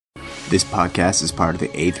This podcast is part of the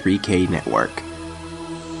A3K network.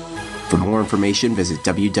 For more information, visit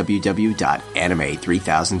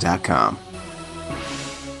www.anime3000.com.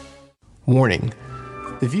 Warning.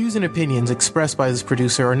 The views and opinions expressed by this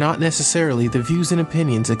producer are not necessarily the views and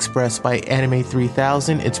opinions expressed by Anime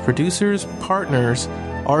 3000, its producers, partners,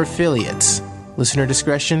 or affiliates. Listener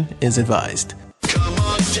discretion is advised. Come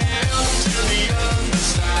on down to the other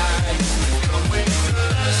side. Come with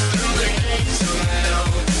us through the gates of hell.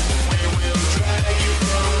 We will drag you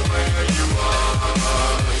from where you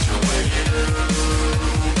are to where you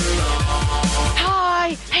belong.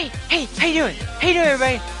 Hi! Hey, how you doing? How you doing,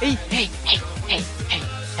 everybody? Hey.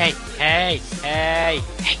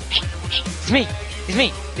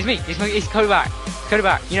 It's Cody Bach.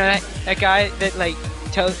 You know that guy that, like,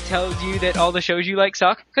 tells you that all the shows you like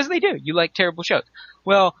suck? Because they do. You like terrible shows.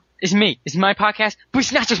 Well, it's me. It's my podcast. But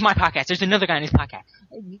it's not just my podcast. There's another guy in his podcast.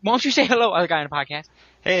 Why don't you say hello, other guy in the podcast?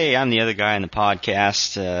 Hey, I'm the other guy in the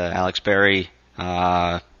podcast, Alex Berry.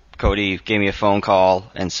 Cody gave me a phone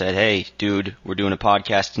call and said, hey, dude, we're doing a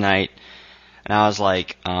podcast tonight. And I was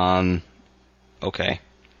like, okay.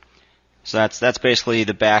 So that's basically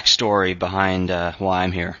the backstory behind why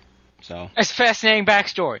I'm here. So That's a fascinating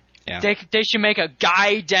backstory. yeah. They should make a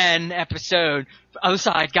Gaiden episode, Other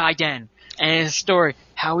Side Gaiden, and it's a story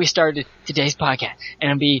how we started today's podcast.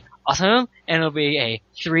 And it'll be awesome, and it'll be a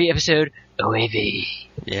 3-episode OAV.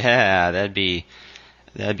 Yeah, that'd be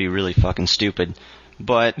really fucking stupid.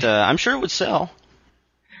 But I'm sure it would sell.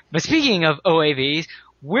 But speaking of OAVs,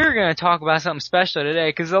 we're going to talk about something special today,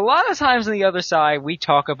 because a lot of times on the other side, we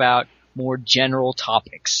talk about more general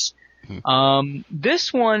topics.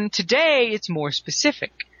 This one, today, it's more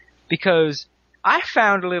specific, because I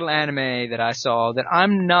found a little anime that I saw that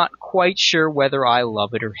I'm not quite sure whether I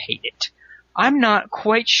love it or hate it. I'm not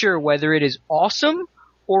quite sure whether it is awesome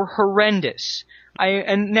or horrendous.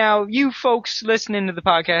 And now, you folks listening to the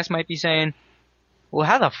podcast might be saying, well,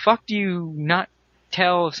 how the fuck do you not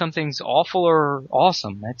tell if something's awful or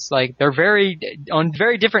awesome? That's like, they're on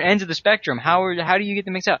very different ends of the spectrum. How do you get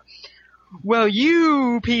them mixed up? Well,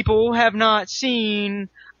 you people have not seen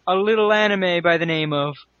a little anime by the name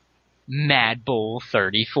of Mad Bull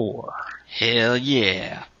 34. Hell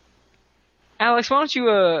yeah. Alex, why don't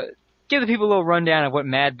you give the people a little rundown of what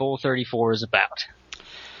Mad Bull 34 is about?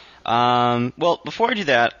 Well, before I do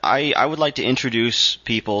that, I would like to introduce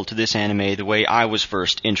people to this anime the way I was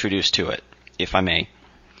first introduced to it, if I may.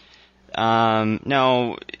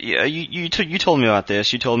 Now, you told me about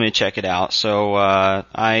this. You told me to check it out. So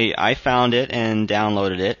I found it and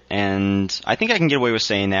downloaded it, and I think I can get away with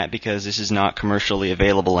saying that because this is not commercially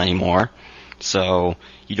available anymore. So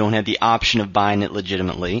you don't have the option of buying it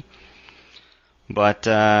legitimately. But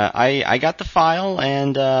I got the file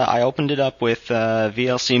and I opened it up with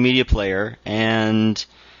VLC Media Player, and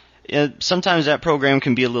sometimes that program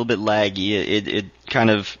can be a little bit laggy. It kind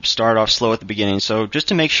of started off slow at the beginning, so just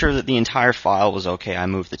to make sure that the entire file was okay, I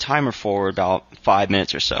moved the timer forward about 5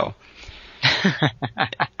 minutes or so.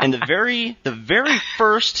 And the very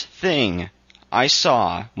first thing I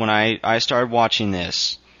saw when I started watching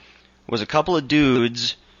this was a couple of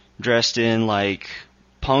dudes dressed in, like,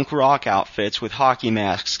 punk rock outfits with hockey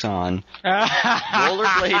masks on,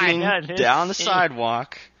 rollerblading down the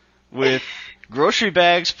sidewalk with grocery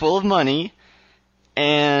bags full of money,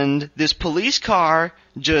 and this police car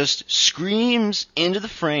just screams into the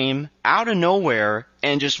frame out of nowhere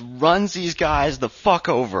and just runs these guys the fuck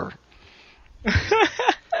over.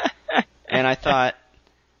 And I thought,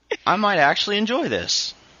 I might actually enjoy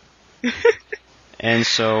this. And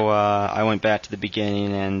so I went back to the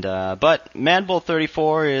beginning, and but Mad Bull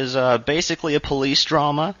 34 is basically a police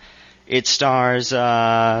drama. It stars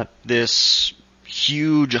this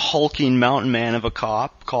huge hulking mountain man of a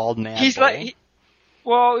cop called Mad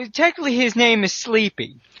Bull. Technically his name is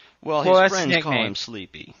Sleepy. Well, his friends call him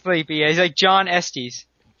Sleepy. Sleepy, yeah. He's like John Estes.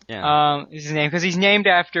 Yeah. Is his name, because he's named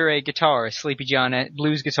after a guitarist,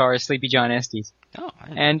 blues guitarist Sleepy John Estes. Oh.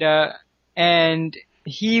 I And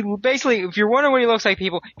he basically, if you're wondering what he looks like,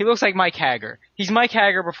 people, he looks like Mike Hagger. He's Mike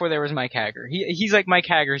Hagger before there was Mike Hagger. He's like Mike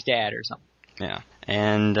Hagger's dad or something. Yeah.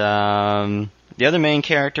 And the other main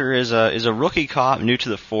character is a rookie cop new to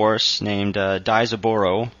the force named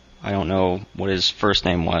Daizaburo. I don't know what his first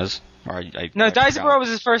name was. Daizaburo was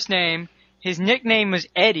his first name. His nickname was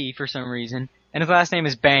Eddie for some reason, and his last name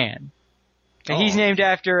is Ban. And he's named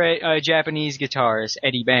after a Japanese guitarist,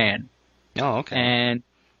 Eddie Ban. Oh, okay.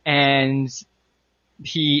 And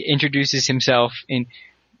he introduces himself in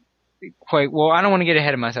quite well. I don't want to get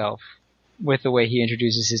ahead of myself with the way he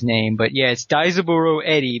introduces his name, but yeah, it's Daizaburo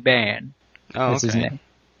Eddie Ban. Oh, That's his name.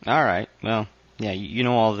 All right. Well, Yeah, you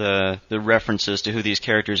know all the references to who these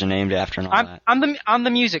characters are named after and all that. I'm the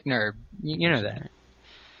music nerd. You know that.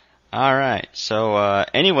 All right. So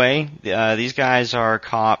anyway, these guys are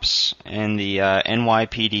cops in the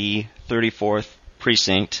NYPD 34th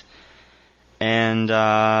precinct, and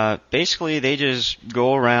basically they just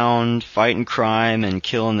go around fighting crime and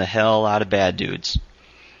killing the hell out of bad dudes.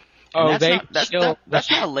 And that's not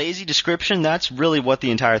a lazy description. That's really what the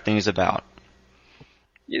entire thing is about.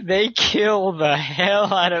 They kill the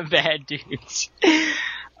hell out of bad dudes.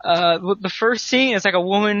 The first scene is like a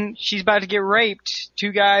woman, she's about to get raped.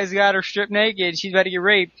 Two guys got her stripped naked, she's about to get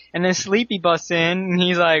raped, and then Sleepy busts in, and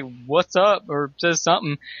he's like, "What's up?" or says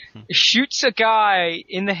something. Shoots a guy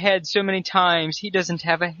in the head so many times, he doesn't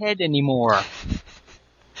have a head anymore.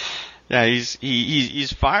 Yeah,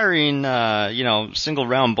 he's firing, single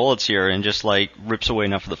round bullets here and just like rips away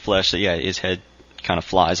enough of the flesh that, yeah, his head kind of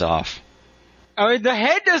flies off. I mean, the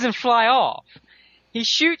head doesn't fly off. He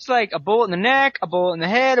shoots like a bullet in the neck, a bullet in the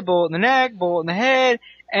head, a bullet in the neck, bullet in the head,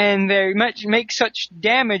 and they make such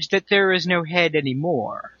damage that there is no head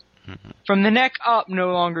anymore. Mm-hmm. From the neck up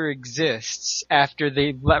no longer exists after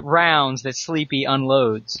the rounds that Sleepy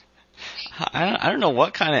unloads. I don't know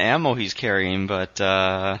what kind of ammo he's carrying, but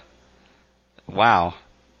wow.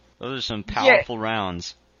 Those are some powerful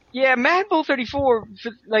rounds. Yeah, Mad Bull 34,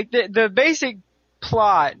 like the basic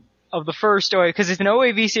plot of the first story, because it's an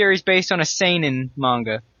OAV series based on a seinen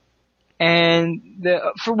manga, and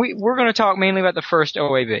we're going to talk mainly about the first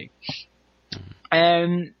OAV.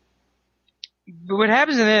 And what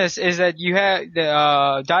happens in this is that you have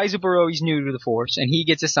Daizaburo, he's new to the force, and he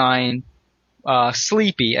gets assigned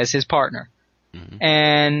Sleepy as his partner. Mm-hmm.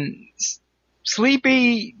 And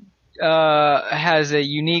Sleepy has a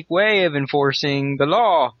unique way of enforcing the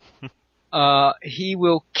law. He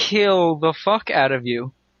will kill the fuck out of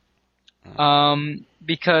you.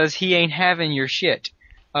 Because he ain't having your shit.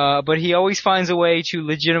 But he always finds a way to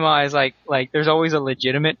legitimize, like there's always a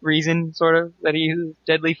legitimate reason, sort of, that he uses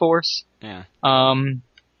deadly force. Yeah.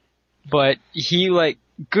 But he,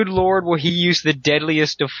 good lord, will he use the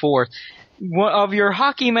deadliest of force. One of your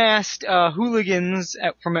hockey masked, hooligans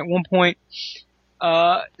from at one point,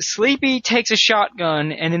 Sleepy takes a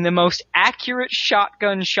shotgun, and in the most accurate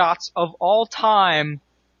shotgun shots of all time,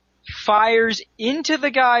 fires into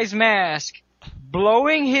the guy's mask,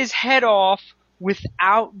 blowing his head off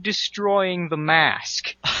without destroying the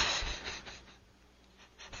mask.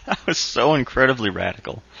 That was so incredibly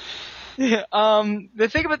radical. Yeah, the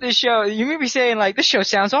thing about this show, you may be saying, this show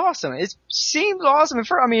sounds awesome. It seems awesome.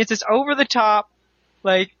 It's just over the top,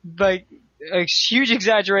 like a huge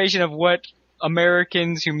exaggeration of what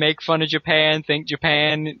Americans who make fun of Japan think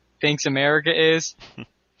Japan thinks America is.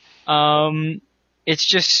 It's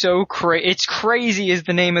just so it's crazy is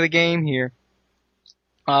the name of the game here.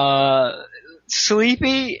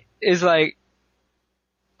 Sleepy is one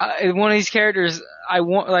of these characters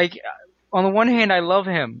on the one hand I love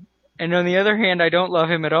him, and on the other hand I don't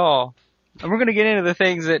love him at all. And we're gonna get into the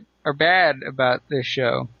things that are bad about this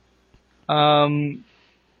show.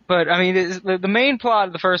 But the main plot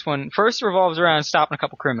of the first one revolves around stopping a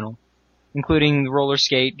couple criminals, including the roller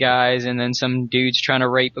skate guys, and then some dudes trying to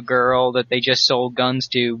rape a girl that they just sold guns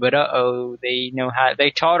to. But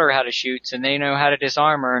they taught her how to shoot, and they know how to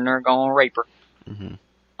disarm her, and they're gonna rape her. Mm-hmm.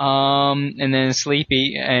 And then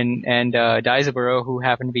Sleepy and Daizaburo, who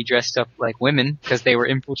happen to be dressed up like women because they were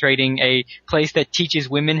infiltrating a place that teaches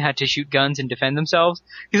women how to shoot guns and defend themselves.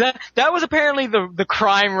 Because that was apparently the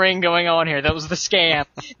crime ring going on here. That was the scam.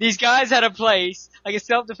 These guys had a place, like a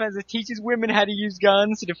self-defense, that teaches women how to use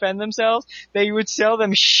guns to defend themselves. They would sell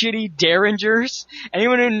them shitty Derringers.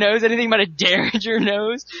 Anyone who knows anything about a Derringer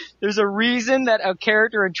knows there's a reason that a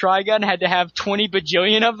character in Trigun had to have 20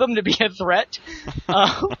 bajillion of them to be a threat.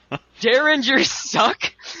 Derringers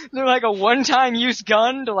suck. They're like a one-time use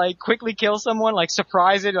gun to quickly kill someone,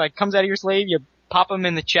 surprise it, comes out of your sleeve, you pop them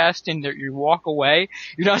in the chest and you walk away.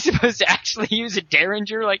 You're not supposed to actually use a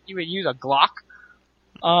Derringer like you would use a Glock.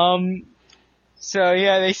 So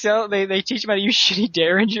yeah, they teach them how to use shitty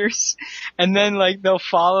Derringers, and then they'll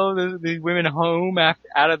follow the women home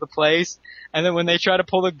out of the place, and then when they try to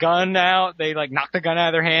pull the gun out, they knock the gun out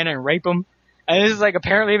of their hand and rape them. And this is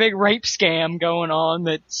apparently a big rape scam going on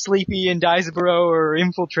that Sleepy and Daizaburo are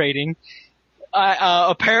infiltrating.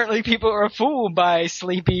 Apparently people are fooled by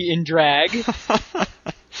Sleepy in drag.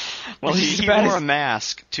 Well, he wore a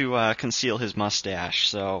mask to conceal his mustache,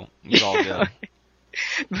 so he's all good.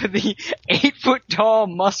 But the 8-foot-tall,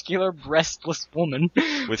 muscular, breastless woman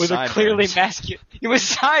with a clearly masculine, with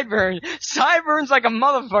sideburns like a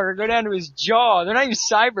motherfucker go down to his jaw. They're not even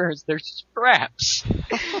sideburns; they're straps.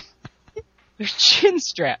 They're chin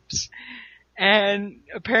straps. And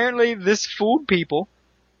apparently this fooled people.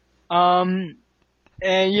 And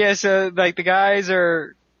yeah, so like the guys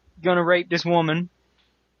are gonna rape this woman,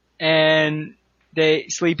 and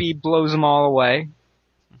Sleepy blows them all away.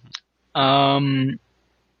 And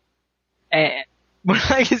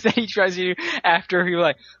like I said, he tries to do after he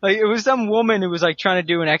like it was some woman who was like trying to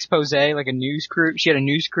do an expose, like a news crew. She had a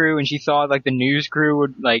news crew, and she thought like the news crew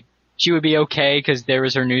would she would be okay because there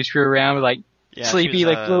was her news crew around. But, like Yeah, Sleepy she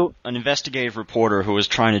was, blew. an investigative reporter who was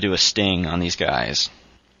trying to do a sting on these guys.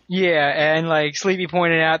 Yeah, and like Sleepy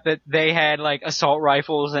pointed out that they had like assault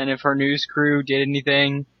rifles, and if her news crew did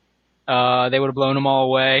anything, they would have blown them all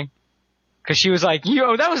away. Cause she was like,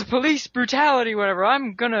 that was police brutality, whatever.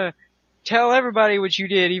 I'm gonna tell everybody what you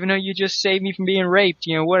did, even though you just saved me from being raped,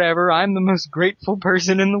 whatever. I'm the most grateful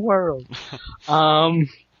person in the world.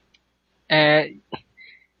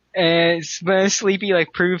 And Sleepy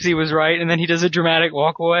like proves he was right, and then he does a dramatic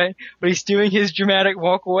walk away, but he's doing his dramatic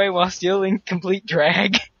walk away while still in complete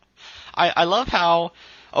drag. I love how,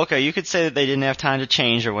 okay, you could say that they didn't have time to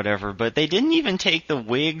change or whatever, but they didn't even take the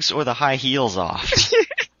wigs or the high heels off.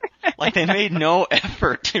 Like, they made no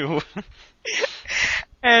effort to.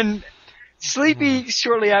 And Sleepy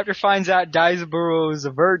shortly after finds out Diceboro is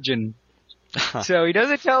a virgin. So he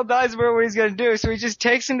doesn't tell Diceboro what he's gonna do, so he just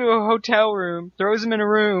takes him to a hotel room, throws him in a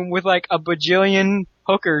room with like a bajillion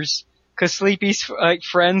hookers, cause Sleepy's like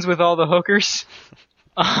friends with all the hookers.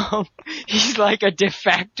 He's like a de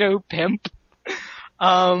facto pimp.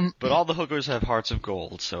 But all the hookers have hearts of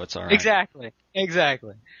gold, so it's alright. Exactly.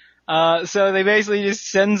 So they basically just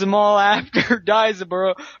sends them all after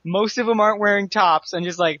Diceboro. Most of them aren't wearing tops, and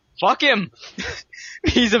just like, fuck him!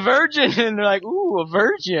 He's a virgin! And they're like, ooh, a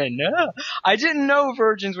virgin! I didn't know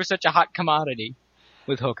virgins were such a hot commodity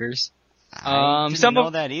with hookers. I didn't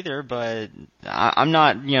know that either, but I'm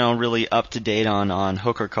not, really up to date on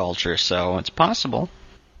hooker culture, so it's possible.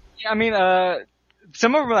 I mean,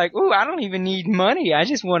 some of them are like, ooh, I don't even need money. I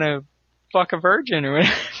just want to fuck a virgin or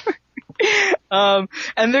whatever.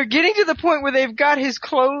 And they're getting to the point where they've got his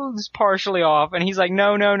clothes partially off, and he's like,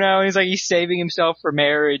 no. He's like, he's saving himself for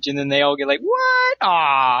marriage, and then they all get like, what?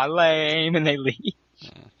 Aw, lame, and they leave.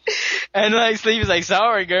 And like, Sleepy's like,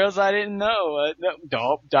 sorry girls, I didn't know.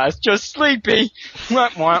 No, that's just Sleepy.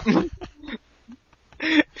 Womp womp.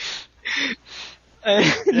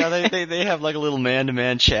 Yeah, they have like a little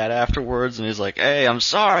man-to-man chat afterwards, and he's like, hey, I'm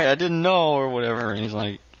sorry, I didn't know, or whatever, and he's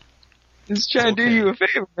like, just trying to do you a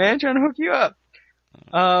favor, man, trying to hook you up.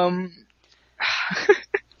 And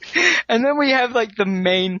then we have like the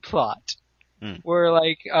main plot, where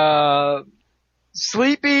like,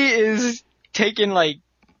 Sleepy is taking like,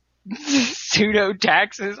 pseudo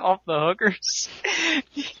taxes off the hookers.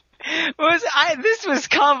 This was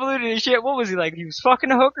convoluted as shit. What was he like? He was fucking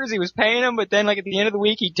the hookers, he was paying them, but then like at the end of the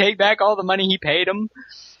week he'd take back all the money he paid them.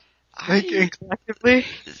 Collectively?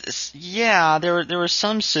 Yeah, there was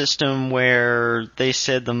some system where they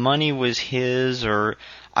said the money was his, or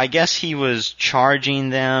I guess he was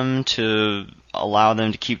charging them to allow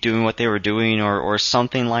them to keep doing what they were doing, or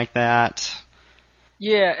something like that.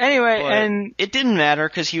 Yeah, anyway, But and it didn't matter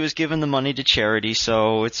because he was giving the money to charity,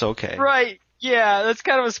 so it's okay. right, yeah, that's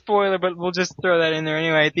kind of a spoiler, but we'll just throw that in there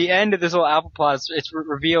anyway. At the end of this whole Apple plot, it's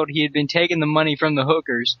revealed he had been taking the money from the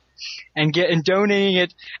hookers and donating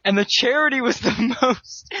it, and the charity was the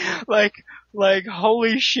most, like,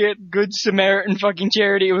 holy shit, Good Samaritan fucking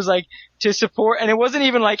charity. It was like, to support, and it wasn't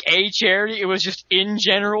even like a charity, it was just in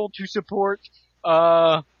general to support,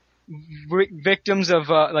 victims of,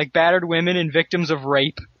 like, battered women and victims of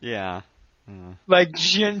rape. Yeah. Like,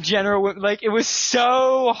 general, like, it was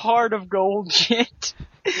so heart of gold shit.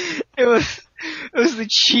 It was the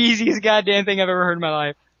cheesiest goddamn thing I've ever heard in my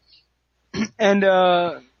life. And,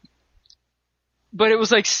 but it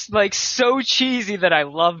was like so cheesy that I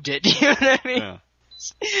loved it. You know what I mean? Yeah.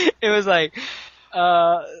 It was like,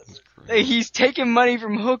 he's taking money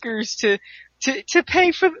from hookers to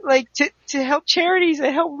pay for, like, to help charities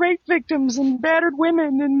that help rape victims and battered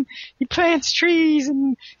women, and he plants trees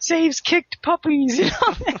and saves kicked puppies and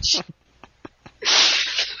all that shit.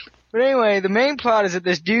 But anyway, the main plot is that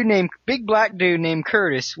this big black dude named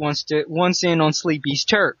Curtis wants in on Sleepy's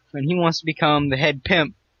turf, and he wants to become the head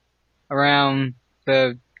pimp around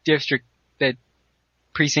the district that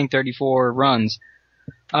Precinct 34 runs.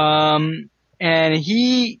 And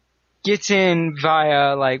he gets in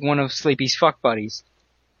via, like, one of Sleepy's fuck buddies.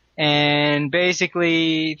 And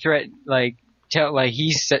basically he's trying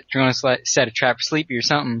to set a trap for Sleepy or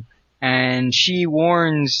something. And she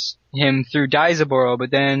warns him through Diceboro,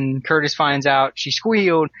 but then Curtis finds out she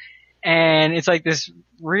squealed, and it's like this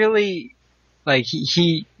really, like,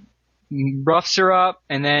 he roughs her up,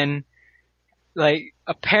 and then like,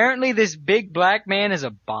 apparently this big black man is a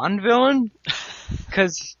Bond villain,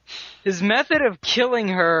 because his method of killing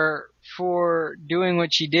her for doing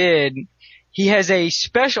what she did, he has a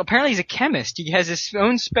special, apparently he's a chemist, he has his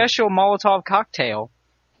own special Molotov cocktail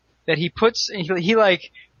that he puts, he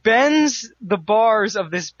like, bends the bars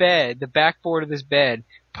of this bed, the backboard of this bed,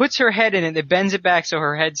 puts her head in it, that bends it back so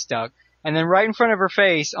her head's stuck, and then right in front of her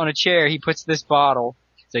face, on a chair, he puts this bottle.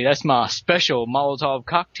 So that's my special Molotov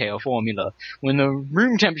cocktail formula. When the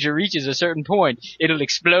room temperature reaches a certain point, it'll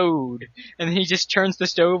explode. And then he just turns the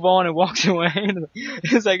stove on and walks away.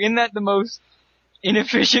 It's like, isn't that the most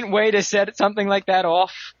inefficient way to set something like that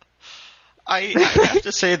off? I have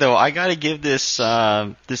to say, though, I gotta give this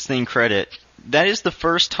thing credit. That is the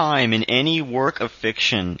first time in any work of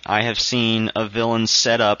fiction I have seen a villain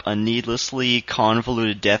set up a needlessly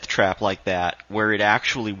convoluted death trap like that, where it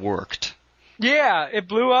actually worked. Yeah, it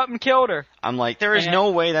blew up and killed her. I'm like, there is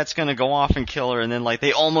no way that's gonna go off and kill her, and then like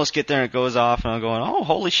they almost get there and it goes off, and I'm going, oh,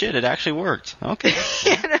 holy shit, it actually worked. Okay.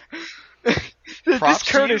 Props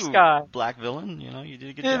This Curtis to you, guy, black villain. You know, you did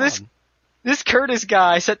a good job. This Curtis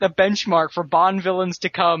guy set the benchmark for Bond villains to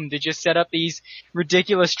come to just set up these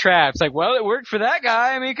ridiculous traps. Like, well, it worked for that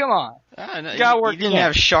guy. I mean, come on. He didn't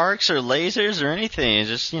have sharks or lasers or anything. It's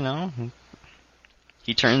just, you know,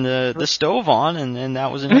 he turned the stove on, and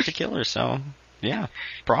that was enough to kill her. So, yeah,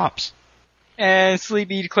 props. And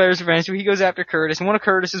Sleepy declares revenge, so he goes after Curtis, and one of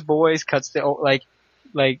Curtis's boys cuts the,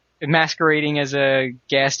 like masquerading as a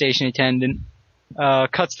gas station attendant,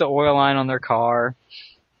 cuts the oil line on their car,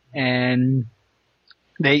 and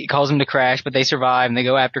calls them to crash, but they survive, and they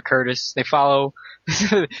go after Curtis. They follow,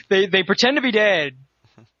 they pretend to be dead,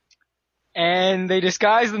 and they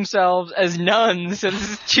disguise themselves as nuns. So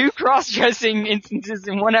this is 2 cross-dressing instances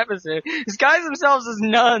in one episode. Disguise themselves as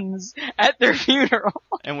nuns at their funeral.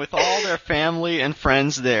 And with all their family and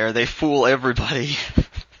friends there, they fool everybody.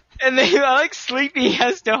 And they, like, Sleepy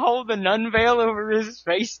has to hold the nun veil over his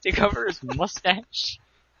face to cover his mustache.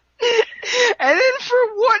 And then for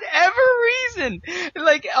whatever reason,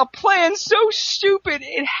 like, a plan so stupid,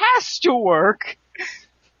 it has to work.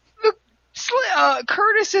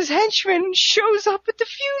 Curtis's henchman shows up at the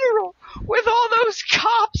funeral with all those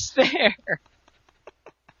cops there.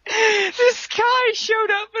 This guy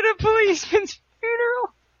showed up at a policeman's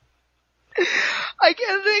funeral. I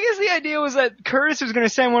guess the idea was that Curtis was going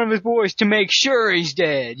to send one of his boys to make sure he's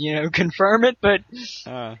dead, you know, confirm it, but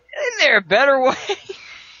isn't there a better way?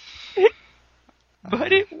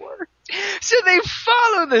 But it worked. So they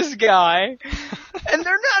follow this guy, and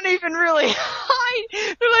they're not even really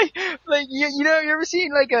high. They're like you know, you ever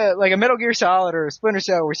seen like a Metal Gear Solid or a Splinter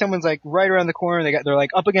Cell where someone's like right around the corner, they're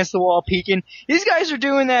like up against the wall peeking. These guys are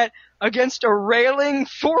doing that against a railing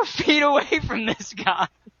 4 feet away from this guy.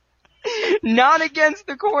 Not against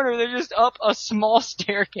the corner, they're just up a small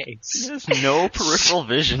staircase. There's no peripheral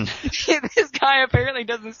vision. This guy apparently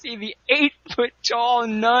doesn't see the 8-foot tall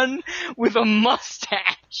nun with a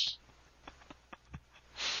mustache.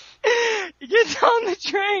 He gets on the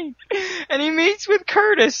train, and he meets with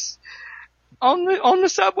Curtis on the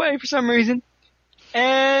subway for some reason,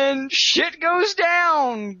 and shit goes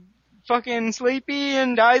down. Fucking Sleepy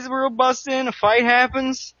and Diceboro bust in, a fight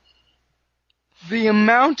happens. The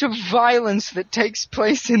amount of violence that takes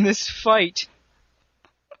place in this fight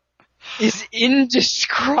is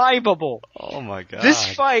indescribable. Oh my god. This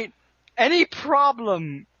fight, any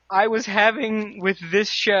problem I was having with this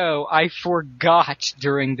show, I forgot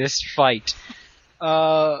during this fight.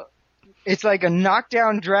 It's like a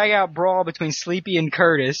knockdown, drag-out brawl between Sleepy and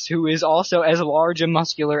Curtis, who is also as large and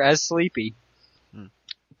muscular as Sleepy.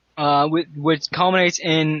 Which culminates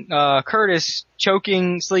in Curtis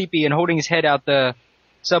choking Sleepy and holding his head out the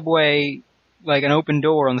subway, like an open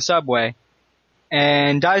door on the subway.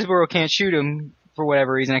 And Diceboro can't shoot him for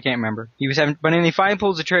whatever reason, I can't remember. But then he finally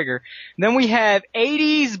pulls the trigger. And then we have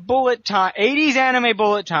 80s anime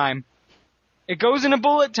bullet time. It goes into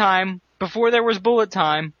bullet time before there was bullet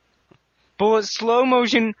time. Bullet slow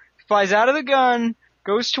motion flies out of the gun,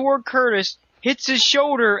 goes toward Curtis, hits his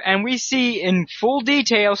shoulder, and we see in full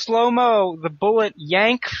detail, slow-mo, the bullet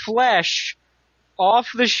yank flesh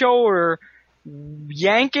off the shoulder,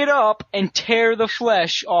 yank it up, and tear the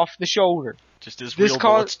flesh off the shoulder. Just as real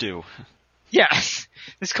bullets do. Yes.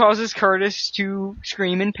 This causes Curtis to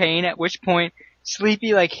scream in pain, at which point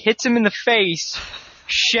Sleepy, hits him in the face,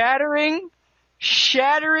 shattering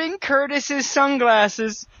Curtis's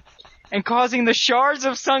sunglasses, and causing the shards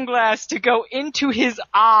of sunglass to go into his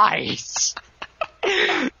eyes.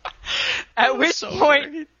 At this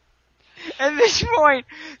point,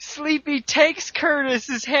 Sleepy takes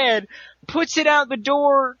Curtis's head, puts it out the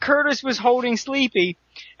door Curtis was holding Sleepy,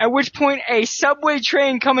 At which point a subway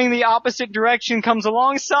train coming the opposite direction comes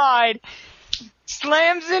alongside,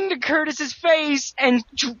 slams into Curtis's face, and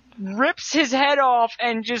rips his head off,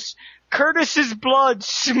 and just Curtis's blood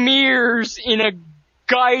smears in a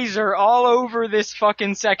geyser all over this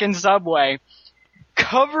fucking second subway,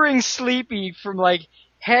 covering Sleepy from like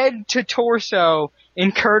head to torso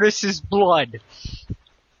in Curtis's blood.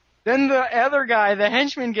 Then the other guy, the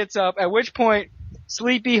henchman, gets up, at which point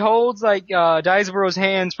Sleepy holds like Diceboro's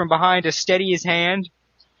hands from behind to steady his hand,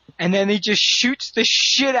 and then he just shoots the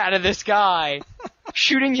shit out of this guy,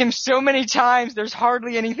 shooting him so many times there's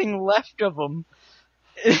hardly anything left of him.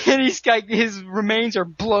 And he's like, his remains are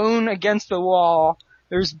blown against the wall.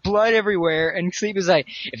 There's blood everywhere, and Sleepy's like,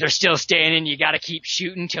 if they're still standing, you gotta keep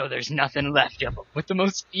shooting till there's nothing left of them, with the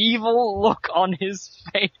most evil look on his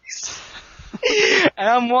face. And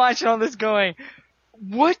I'm watching all this going,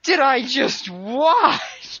 what did I just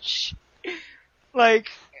watch? Like,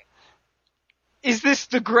 is this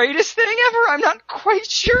the greatest thing ever? I'm not quite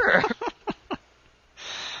sure.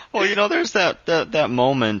 Well, you know, there's that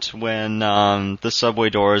moment when the subway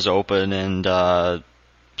doors open and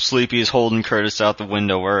Sleepy is holding Curtis out the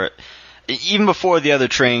window, where even before the other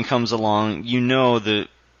train comes along, you know that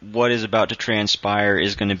what is about to transpire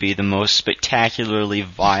is going to be the most spectacularly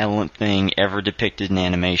violent thing ever depicted in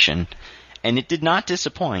animation. And it did not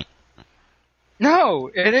disappoint. No,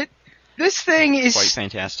 this thing is Quite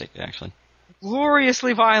fantastic, actually.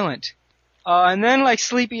 gloriously violent. And then like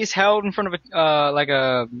Sleepy is held in front of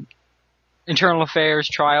a internal affairs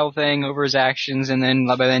trial thing over his actions, and then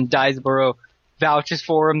Diceboro vouches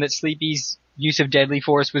for him that Sleepy's use of deadly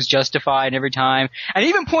force was justified every time, and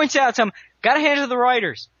even points out gotta hand it to the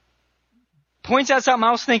writers, points out something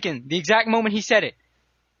I was thinking the exact moment he said it.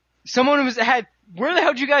 Someone where the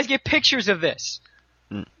hell did you guys get pictures of this?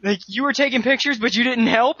 Like, you were taking pictures, but you didn't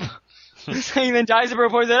help? And then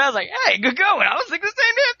Diceboro points it out. I was like, hey, good going. I was thinking the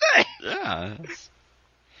same damn thing. Yeah.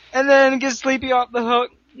 And then gets Sleepy off the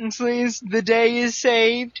hook, and the day is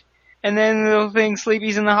saved. And then the little thing,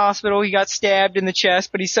 Sleepy's in the hospital. He got stabbed in the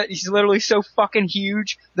chest, but he's literally so fucking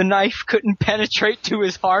huge, the knife couldn't penetrate to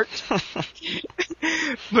his heart.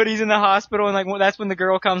 But he's in the hospital, and like, that's when the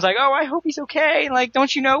girl comes, like, oh, I hope he's okay. And like,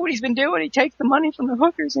 don't you know what he's been doing? He takes the money from the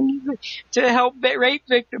hookers and to help rape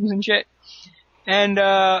victims and shit. And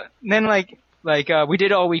then we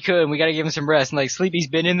did all we could, and we gotta give him some rest. And like, Sleepy's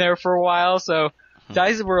been in there for a while, so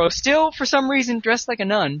Diceboro, still for some reason dressed like a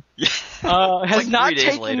nun, has like not 3 days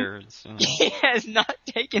taken. later. He has not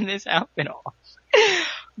taken this outfit off.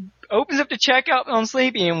 Opens up to check out on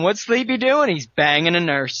Sleepy, and what's Sleepy doing? He's banging a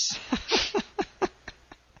nurse.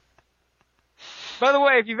 By the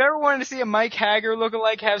way, if you've ever wanted to see a Mike Hager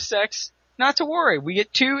lookalike have sex, not to worry. We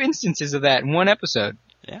get 2 instances of that in one episode.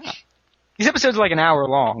 Yeah. These episodes are like an hour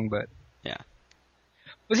long, but... Yeah.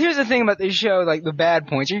 But here's the thing about this show, like the bad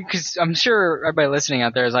points, because I'm sure everybody listening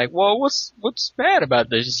out there is like, well, what's bad about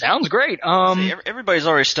this? It sounds great. See, everybody's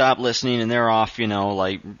already stopped listening, and they're off,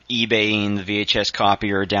 like eBaying the VHS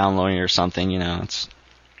copy or downloading it or something. It's.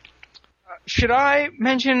 Should I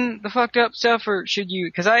mention the fucked up stuff, or should you?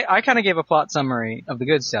 Because I kind of gave a plot summary of the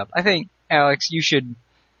good stuff. I think, Alex, you should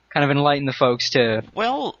kind of enlighten the folks to.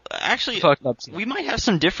 Well, actually, fucked up stuff. We might have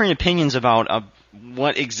some different opinions about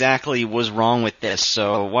what exactly was wrong with this.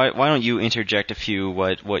 So why don't you interject a few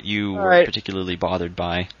what you were particularly bothered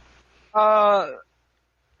by?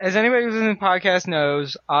 As anybody who's in the podcast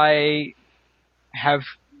knows, I have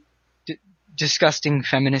disgusting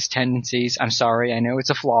feminist tendencies. I'm sorry, I know it's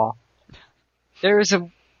a flaw. There's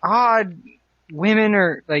women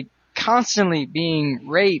are like constantly being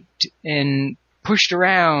raped and pushed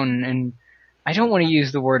around, and I don't want to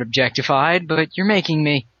use the word objectified, but you're making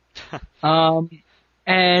me.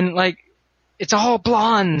 And like, it's all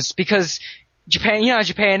blondes because Japan, how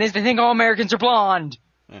Japan is, they think all Americans are blonde.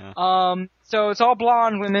 Yeah. So it's all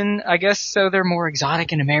blonde women, I guess, so they're more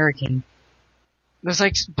exotic and American. There's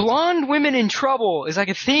like, blonde women in trouble is like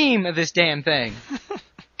a theme of this damn thing.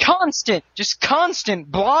 Constant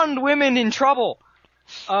blonde women in trouble.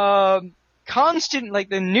 Constant, like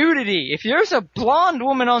the nudity. If there's a blonde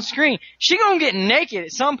woman on screen, she gonna get naked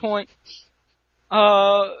at some point.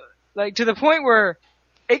 Like to the point where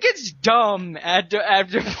it gets dumb after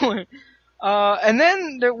a point. And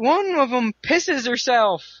then one of them pisses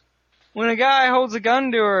herself when a guy holds a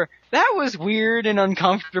gun to her. That was weird and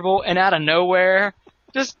uncomfortable, and out of nowhere,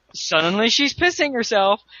 just suddenly she's pissing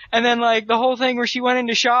herself. And then like the whole thing where she went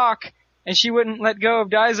into shock and she wouldn't let go of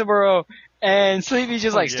Diceboro, and Sleepy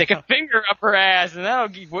just stick a finger up her ass, and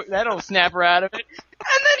that'll snap her out of it.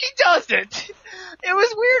 And then he does it. It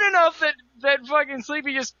was weird enough that fucking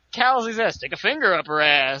Sleepy just callously says, stick a finger up her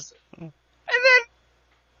ass. And then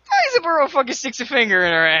Isaburo fucking sticks a finger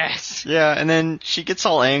in her ass. Yeah, and then she gets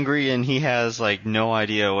all angry, and he has like no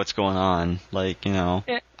idea what's going on. Like, you know,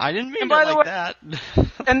 Yeah. I didn't mean And by it the like way- that.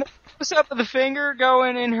 And the close up of the finger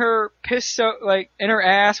going in her in her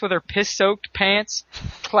ass with her piss-soaked pants.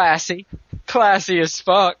 Classy as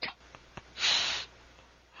fuck.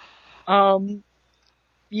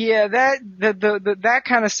 Yeah, that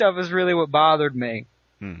kind of stuff is really what bothered me.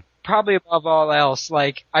 Probably above all else.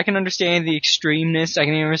 Like, I can understand the extremeness. I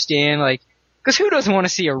can understand, like, because who doesn't want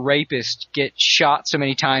to see a rapist get shot so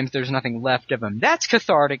many times there's nothing left of him? That's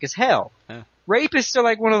cathartic as hell. Yeah. Rapists are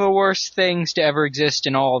like one of the worst things to ever exist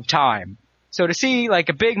in all of time. So to see like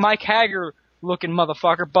a big Mike Hager looking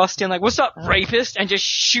motherfucker bust in like, what's up, rapist? And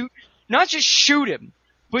just not just shoot him,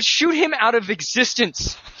 but shoot him out of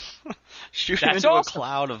existence. Shoot him That's into awesome. a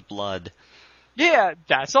cloud of blood. Yeah,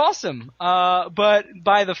 that's awesome. But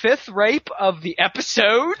by the fifth rape of the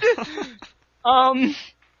episode,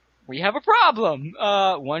 we have a problem.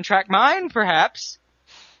 One track mind, perhaps.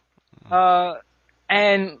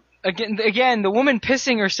 And again, the woman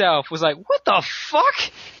pissing herself was like, what the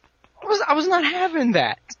fuck? I was not having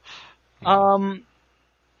that. And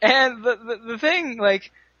the thing, like,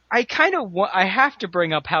 I have to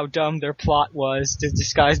bring up how dumb their plot was to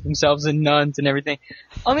disguise themselves as nuns and everything.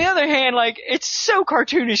 On the other hand, like, it's so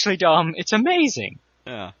cartoonishly dumb, it's amazing.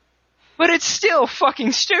 Yeah. But it's still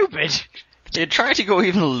fucking stupid. It tried to go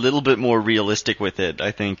even a little bit more realistic with it.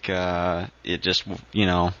 I think it just, you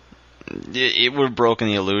know, it would have broken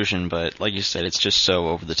the illusion, but like you said, it's just so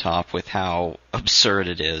over the top with how absurd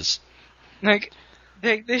it is. Like,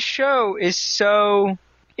 this show is so...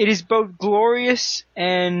 It is both glorious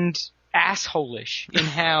and assholish in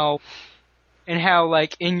how,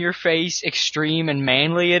 like, in your face, extreme and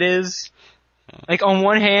manly it is. Like, on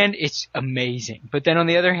one hand, it's amazing, but then on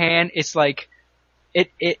the other hand, it's like,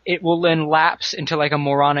 it will then lapse into like a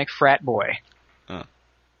moronic frat boy. Huh.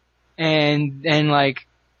 And like,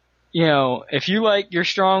 you know, if you like, you're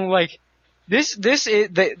strong, like, this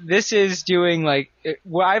is doing like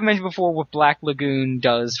what I've mentioned before what Black Lagoon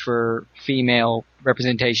does for female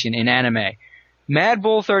representation in anime. Mad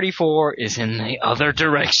Bull 34 is in the other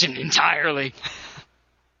direction entirely.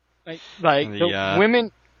 Like the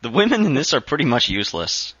women. The women in this are pretty much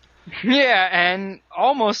useless. Yeah, and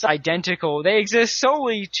almost identical. They exist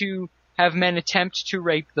solely to have men attempt to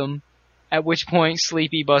rape them. At which point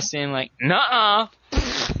Sleepy busts in like, nuh-uh.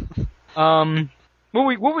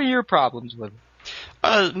 What were your problems with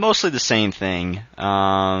it? Mostly the same thing.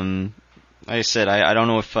 Like I said, I don't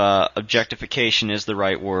know if objectification is the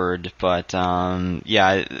right word, but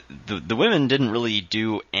yeah, the women didn't really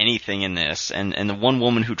do anything in this, and the one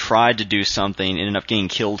woman who tried to do something ended up getting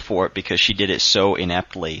killed for it because she did it so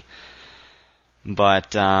ineptly.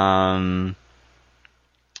 But you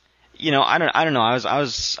know, I don't know.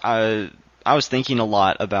 I was thinking a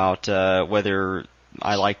lot about whether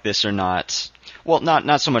I like this or not. Well,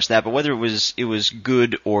 not so much that, but whether it was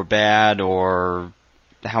good or bad or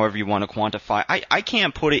however you want to quantify. I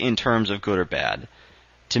can't put it in terms of good or bad.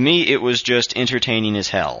 To me, it was just entertaining as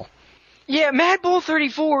hell. Yeah, Mad Bull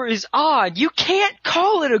 34 is odd. You can't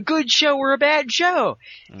call it a good show or a bad show.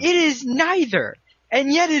 It is neither,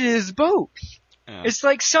 and yet it is both. Yeah. It's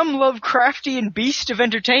like some Lovecraftian beast of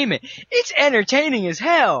entertainment. It's entertaining as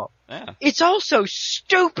hell. Yeah. It's also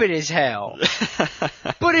stupid as hell.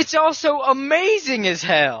 But it's also amazing as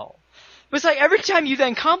hell. But it's like every time you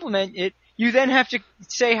then compliment it, you then have to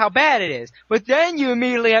say how bad it is. But then you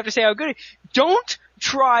immediately have to say how good it is. Don't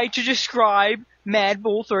try to describe Mad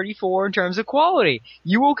Bull 34 in terms of quality.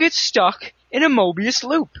 You will get stuck in a Mobius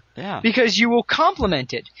loop. Yeah. Because you will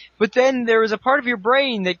compliment it. But then there is a part of your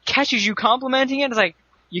brain that catches you complimenting it. It's like,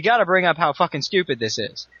 you gotta bring up how fucking stupid this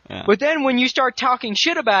is. Yeah. But then when you start talking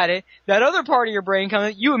shit about it, that other part of your brain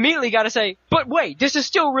comes, you immediately gotta say, but wait, this is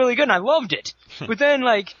still really good and I loved it. But then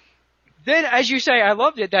then as you say, I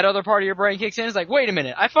loved it, that other part of your brain kicks in. It's like, wait a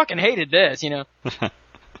minute, I fucking hated this, you know?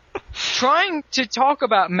 Trying to talk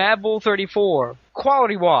about Mad Bull 34,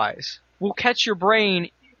 quality-wise, will catch your brain.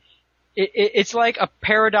 It's like a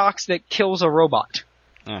paradox that kills a robot.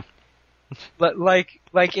 Yeah. Like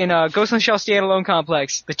in Ghost in the Shell Standalone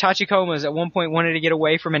Complex, the Tachikomas at one point wanted to get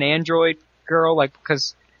away from an android girl, like,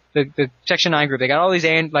 because the Section 9 group, they got all these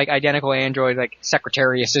identical android, like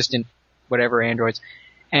secretary, assistant, whatever androids.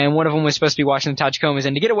 And one of them was supposed to be watching the Tachikomas,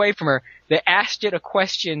 and to get away from her, they asked it a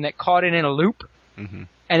question that caught it in a loop. Mm-hmm.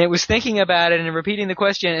 And it was thinking about it and repeating the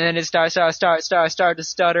question, and then it started to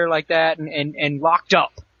stutter like that and locked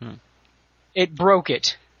up. It broke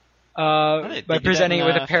it. By presenting it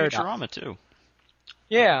with a paradox. Futurama too.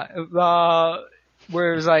 Yeah,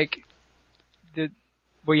 where it was like,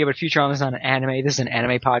 Well, yeah, but Futurama is not an anime. This is an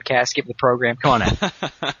anime podcast. Get with the program. Come on now.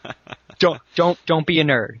 Don't be a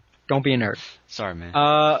nerd. Don't be a nerd. Sorry, man.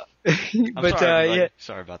 But I'm sorry, yeah.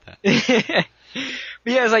 Sorry about that.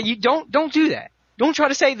 But yeah, it's like you don't do that. Don't try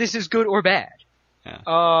to say this is good or bad.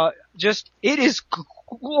 Yeah. It is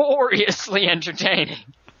gloriously entertaining.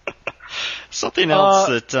 Something else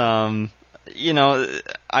that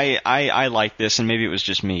I like this, and maybe it was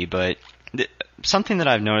just me, but something that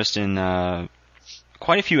I've noticed in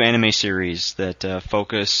quite a few anime series that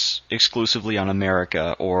focus exclusively on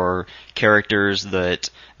America, or characters that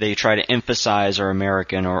they try to emphasize are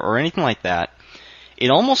American, or anything like that,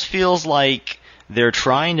 it almost feels like they're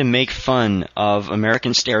trying to make fun of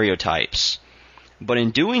American stereotypes. But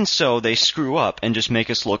in doing so, they screw up and just make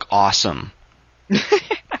us look awesome.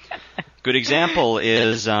 Good example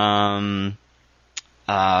is Gundam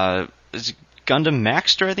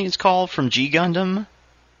Maxter, I think it's called, from G Gundam.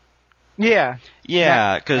 Yeah.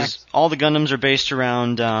 Yeah, because all the Gundams are based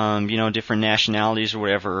around, different nationalities or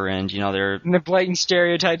whatever, and, they're... And the blatant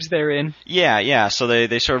stereotypes therein. Yeah, so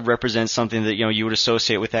they sort of represent something that, you would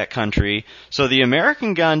associate with that country. So the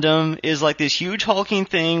American Gundam is like this huge hulking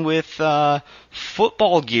thing with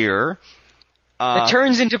football gear. It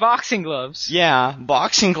turns into boxing gloves. Yeah,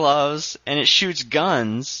 boxing gloves, and it shoots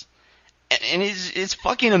guns, and it's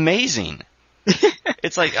fucking amazing.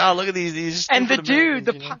 It's like, oh, look at these and the stupid dude,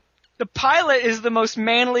 Americans, the pilot is the most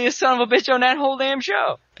manliest son of a bitch on that whole damn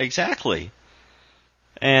show. Exactly.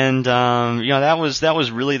 And that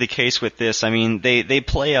was really the case with this. I mean, they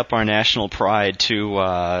play up our national pride to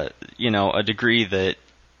a degree that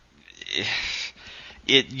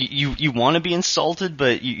you want to be insulted,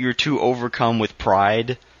 but you're too overcome with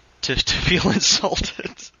pride to feel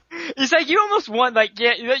insulted. It's like you almost want,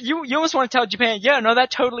 you almost want to tell Japan, yeah, no, that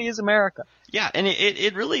totally is America. Yeah, and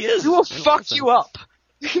it really is. It will fuck you up.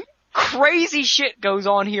 Crazy shit goes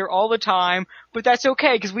on here all the time, but that's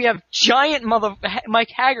okay, because we have giant Mike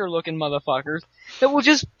Hager looking motherfuckers that will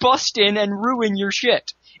just bust in and ruin your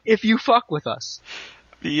shit if you fuck with us.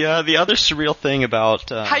 The other surreal thing about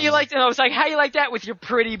how you like that with your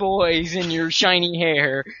pretty boys and your shiny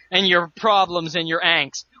hair and your problems and your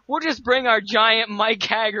angst. We'll just bring our giant Mike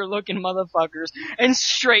Hager looking motherfuckers and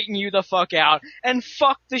straighten you the fuck out and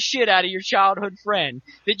fuck the shit out of your childhood friend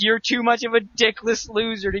that you're too much of a dickless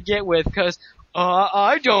loser to get with because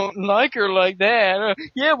I don't like her like that.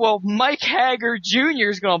 Yeah, well, Mike Hager Jr.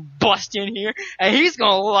 is gonna bust in here, and he's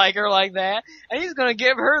gonna like her like that, and he's gonna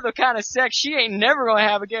give her the kind of sex she ain't never gonna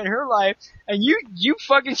have again in her life, and you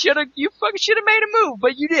fucking should've made a move,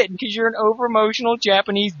 but you didn't, because you're an over-emotional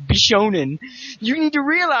Japanese bishonen. You need to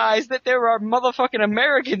realize that there are motherfucking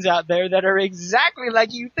Americans out there that are exactly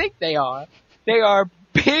like you think they are. They are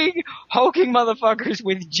big, hulking motherfuckers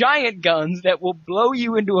with giant guns that will blow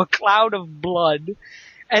you into a cloud of blood,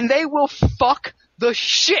 and they will fuck the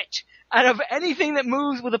shit out of anything that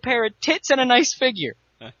moves with a pair of tits and a nice figure.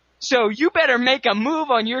 So you better make a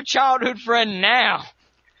move on your childhood friend now.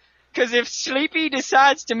 Cause if Sleepy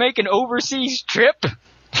decides to make an overseas trip,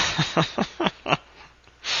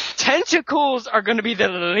 tentacles are gonna be the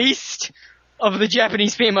least of the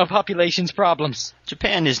Japanese female population's problems.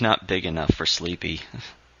 Japan is not big enough for Sleepy.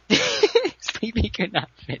 Sleepy could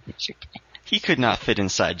not fit in Japan. He could not fit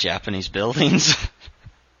inside Japanese buildings.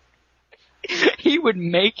 He would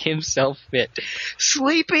make himself fit.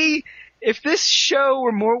 Sleepy, if this show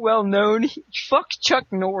were more well known, fuck Chuck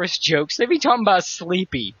Norris jokes. They'd be talking about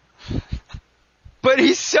Sleepy. But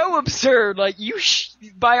he's so absurd, like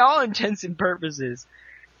by all intents and purposes,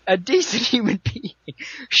 a decent human being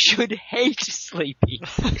should hate Sleepy.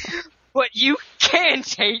 But you can't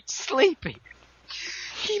hate Sleepy.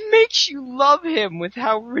 He makes you love him with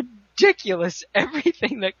how ridiculous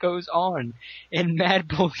everything that goes on in Mad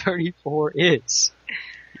Bull 34 is.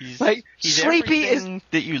 He's Sleepy everything is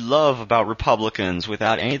that you love about Republicans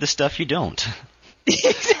without any of the stuff you don't.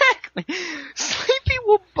 Exactly. Sleepy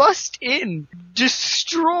will bust in,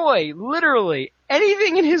 destroy, literally,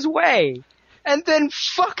 anything in his way, and then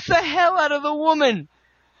fuck the hell out of the woman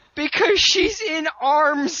because she's in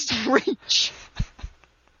arm's reach.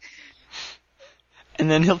 And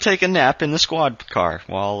then he'll take a nap in the squad car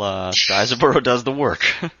while Daizaburo does the work.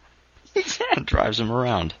 Exactly. And drives him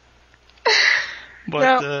around.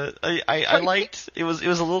 But Now, I liked it was a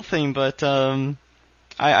little thing, but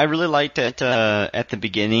I really liked it at the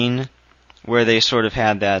beginning where they sort of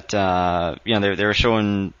had that they were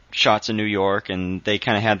showing shots of New York, and they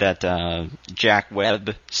kind of had that Jack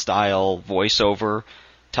Webb style voiceover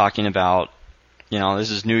talking about this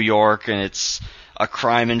is New York and it's a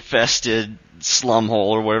crime infested slum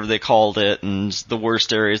hole or whatever they called it, and the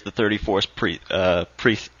worst area is the 34th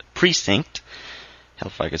precinct.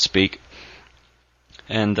 if I could speak.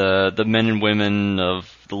 And the men and women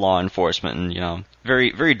of the law enforcement, and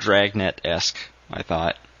very very Dragnet-esque, I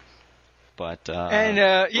thought. But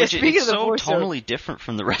speaking it's of the so voiceover, tonally different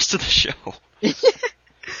from the rest of the show.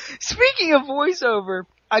 speaking of voiceover,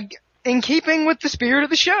 in keeping with the spirit of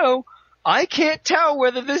the show, I can't tell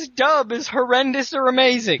whether this dub is horrendous or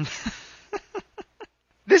amazing.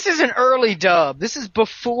 This is an early dub. This is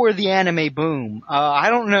before the anime boom. I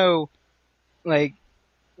don't know,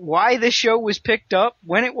 why this show was picked up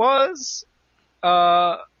when it was.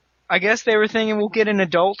 I guess they were thinking we'll get an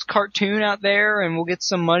adult cartoon out there and we'll get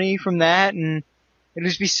some money from that, and it'll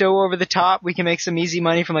just be so over the top we can make some easy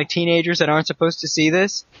money from teenagers that aren't supposed to see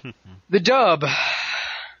this. The dub.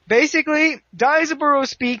 Basically, Daizaburo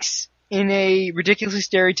speaks in a ridiculously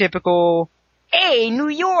stereotypical, hey, New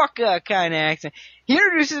Yorker kind of accent. He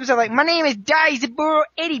introduces himself like, my name is Daizaburo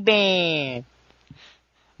Eddie Band.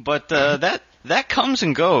 But that comes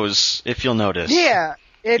and goes, if you'll notice. Yeah.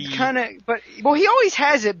 It kind of, he always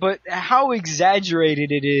has it, but how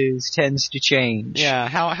exaggerated it is tends to change.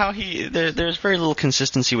 Yeah, there's very little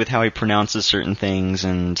consistency with how he pronounces certain things,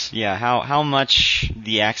 and how much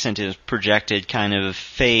the accent is projected kind of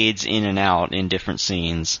fades in and out in different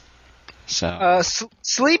scenes. So.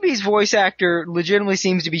 Sleepy's voice actor legitimately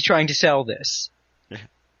seems to be trying to sell this.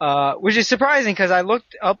 Which is surprising because I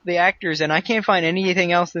looked up the actors and I can't find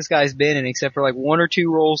anything else this guy's been in except for 1 or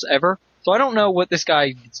 2 roles ever. So I don't know what this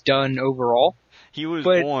guy's done overall. He was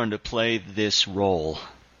born to play this role.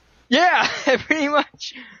 Yeah, pretty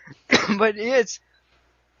much. But it's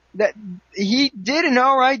that he did an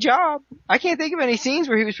alright job. I can't think of any scenes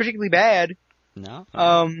where he was particularly bad. No.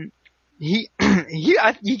 You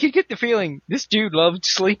could get the feeling this dude loved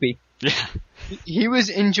Sleepy. Yeah. He was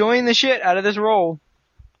enjoying the shit out of this role.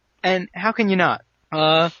 And how can you not?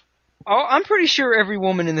 I'm pretty sure every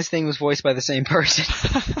woman in this thing was voiced by the same person.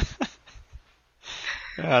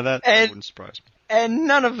 Yeah, that wouldn't surprise me. And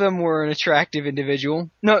none of them were an attractive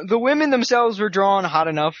individual. No, the women themselves were drawn hot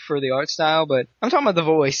enough for the art style, but I'm talking about the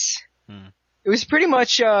voice. It was pretty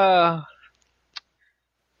much, how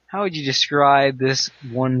would you describe this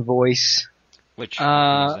one voice? Which one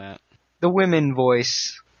was that? The women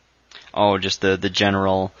voice. Oh, just the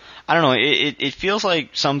general. I don't know. It feels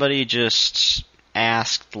like somebody just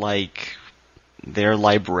asked their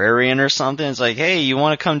librarian or something. It's like, hey, you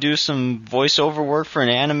want to come do some voiceover work for an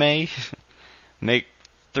anime? Make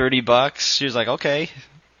 $30. She was like, okay.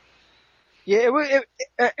 Yeah,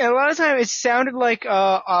 a lot of times it sounded like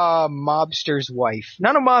a mobster's wife.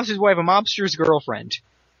 Not a mobster's wife, a mobster's girlfriend.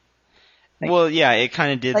 Well, yeah, it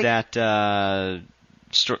kind of did that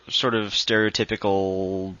sort of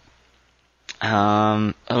stereotypical.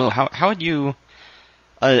 How would you?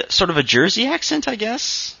 Sort of a Jersey accent, I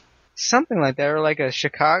guess. Something like that, or like a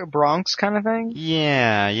Chicago Bronx kind of thing.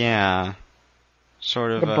 Yeah.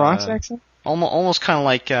 Sort of a Bronx accent. Almost kind of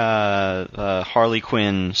like Harley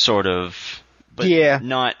Quinn, sort of. But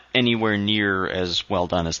not anywhere near as well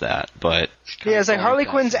done as that. But yeah, it's like Harley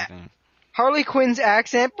Quinn's accent.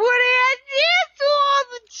 But it's all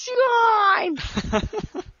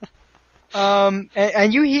the time.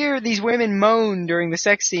 And you hear these women moan during the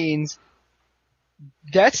sex scenes.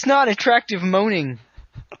 That's not attractive moaning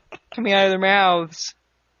coming out of their mouths.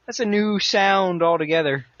 That's a new sound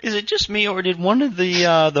altogether. Is it just me, or did one of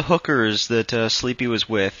the hookers that Sleepy was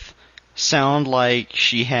with sound like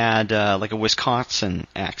she had like a Wisconsin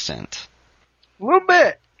accent? A little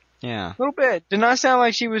bit. Yeah. A little bit. Did not sound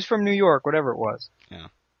like she was from New York, whatever it was. Yeah.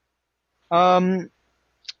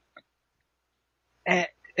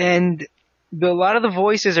 And a lot of the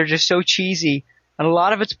voices are just so cheesy, and a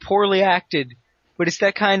lot of it's poorly acted. But it's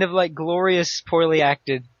that kind of glorious poorly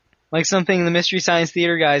acted. Like something the Mystery Science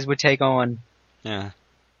Theater guys would take on. Yeah.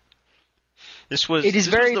 This was the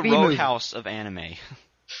B-movie. Roadhouse of anime.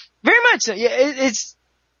 Very much so. Yeah,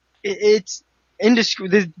 it's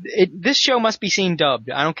this show must be seen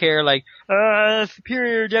dubbed. I don't care,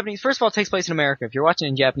 superior Japanese. First of all, it takes place in America. If you're watching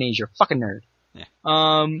in Japanese, you're a fucking nerd. Yeah.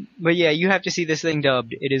 But yeah, you have to see this thing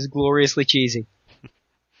dubbed. It is gloriously cheesy.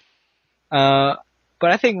 But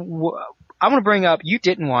I think I'm gonna bring up, you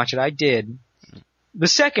didn't watch it, I did. The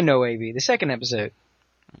second OAV, the second episode.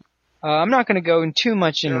 I'm not gonna go in too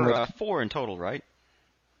much into There are 4 in total, right?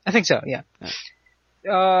 I think so, yeah.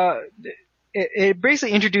 It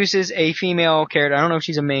basically introduces a female character. I don't know if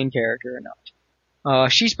she's a main character or not.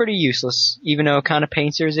 She's pretty useless, even though it kind of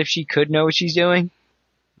paints her as if she could know what she's doing.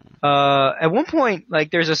 At one point,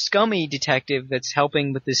 there's a scummy detective that's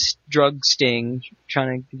helping with this drug sting,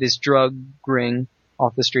 trying to get this drug ring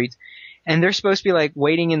off the streets. and they're supposed to be like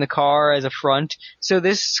waiting in the car as a front. So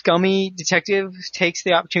this scummy detective takes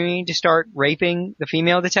the opportunity to start raping the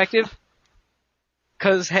female detective.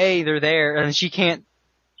 'Cause hey, they're there, and she can't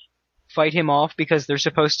fight him off because they're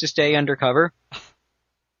supposed to stay undercover.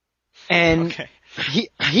 And Okay.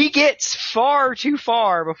 he gets far too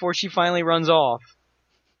far before she finally runs off.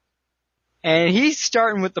 And he's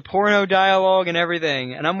starting with the porno dialogue and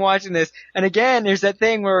everything. And I'm watching this. And again, there's that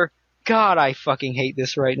thing where, God, I fucking hate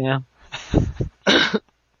this right now. And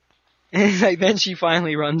it's like, then she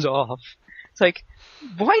finally runs off. It's like,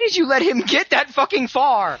 why did you let him get that fucking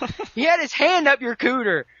far? He had his hand up your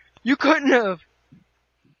cooter. You couldn't have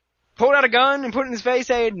pulled out a gun and put it in his face,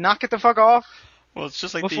 say, knock it the fuck off Well, it's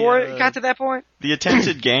just like before it got to that point? the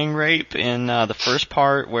attempted gang rape in the first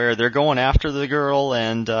part where they're going after the girl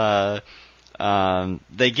and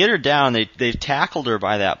they get her down. They've tackled her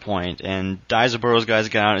by that point, and Dysaburo's guys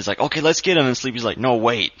get out and he's like, okay, let's get him. And Sleepy's like, no,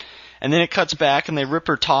 wait. And then it cuts back and they rip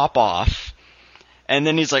her top off. And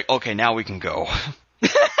then he's like, okay, now we can go.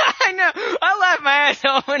 I know. I laughed my ass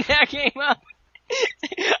off when that came up.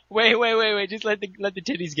 Wait. Just let the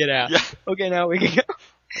titties get out. Yeah. Okay, now we can go.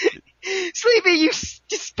 Sleepy, you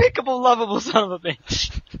despicable, lovable son of a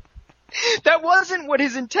bitch. That wasn't what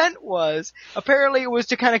his intent was. Apparently it was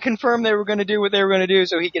to kind of confirm they were going to do what they were going to do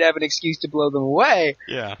so he could have an excuse to blow them away.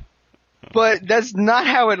 Yeah. But that's not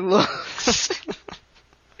how it looks.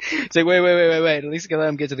 It's like, wait. At least let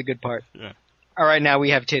him get to the good part. Yeah. Alright, now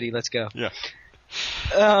we have titty. Let's go. Yeah.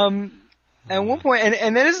 At one point,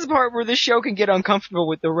 and then this is the part where this show can get uncomfortable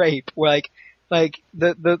with the rape, where like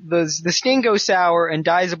the sting goes sour, and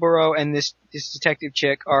Dysaburo and this detective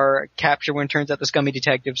chick are captured when it turns out the scummy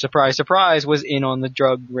detective, surprise, was in on the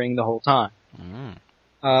drug ring the whole time.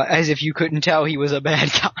 As if you couldn't tell he was a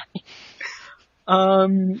bad guy.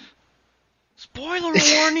 Spoiler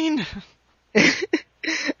warning!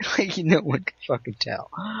 Like, no one could fucking tell.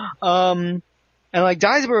 And like,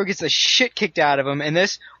 Dysaburo gets the shit kicked out of him, and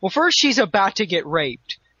first she's about to get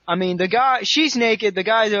raped. I mean, she's naked, the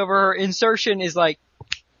guy's over her, insertion is like,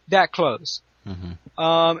 that close. Mm-hmm.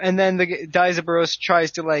 And then Dysaburo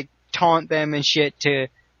tries to like, taunt them and shit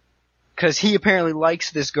cause he apparently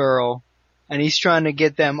likes this girl, and he's trying to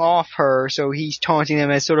get them off her, so he's taunting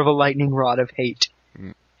them as sort of a lightning rod of hate.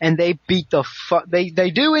 And they beat the they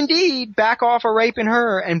do indeed back off of raping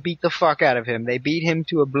her and beat the fuck out of him. They beat him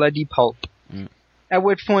to a bloody pulp. At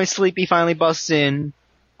which point Sleepy finally busts in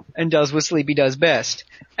and does what Sleepy does best.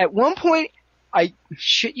 At one point, I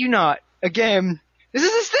shit you not, again, this is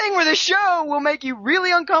this thing where the show will make you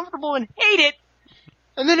really uncomfortable and hate it,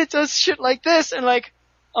 and then it does shit like this, and like,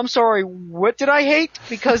 I'm sorry, what did I hate?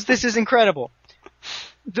 Because this is incredible.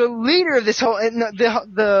 The leader of this whole,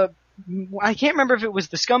 I can't remember if it was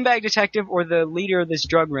the scumbag detective or the leader of this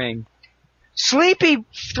drug ring. Sleepy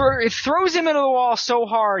throws him into the wall so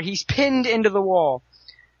hard, he's pinned into the wall.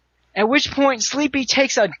 At which point, Sleepy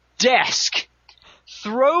takes a desk,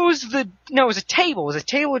 throws it was a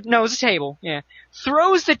table, yeah.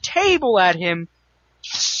 Throws the table at him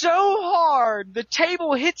so hard, the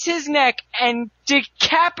table hits his neck and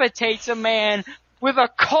decapitates a man with a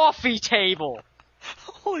coffee table.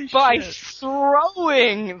 Holy By shit.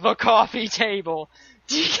 throwing the coffee table,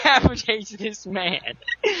 decapitates this man.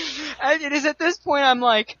 And it is at this point I'm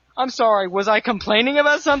like, I'm sorry, was I complaining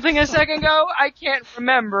about something a second ago? I can't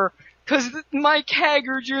remember, because Mike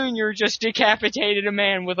Hager Jr. just decapitated a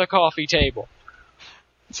man with a coffee table.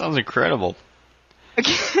 Sounds incredible.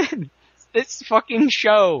 Again, this fucking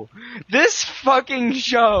show.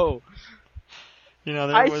 You know,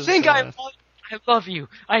 there I was, think I love you.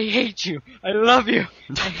 I hate you. I love you.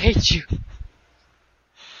 I hate you.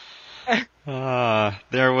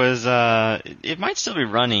 There was, it might still be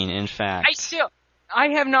running, in fact. I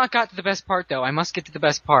have not got to the best part, though. I must get to the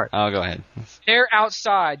best part. Oh, go ahead. They're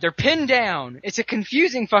outside. They're pinned down. It's a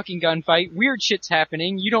confusing fucking gunfight. Weird shit's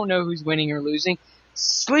happening. You don't know who's winning or losing.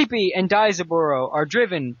 Sleepy and Dysaburo are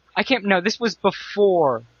driven. This was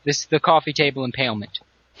before the coffee table impalement.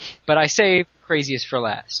 But I say craziest for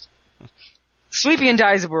last. Sleepy and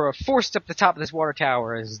Dysaburo are forced up the top of this water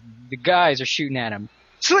tower as the guys are shooting at him.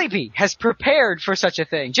 Sleepy has prepared for such a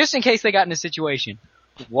thing, just in case they got in a situation.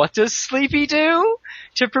 What does Sleepy do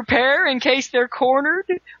to prepare in case they're cornered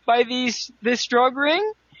by this drug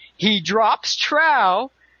ring? He drops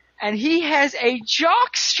trowel, and he has a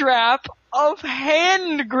jockstrap of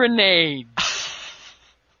hand grenades.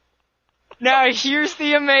 Now here's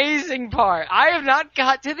the amazing part. I have not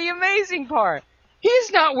got to the amazing part. He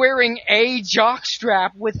is not wearing a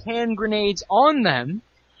jockstrap with hand grenades on them.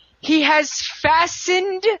 He has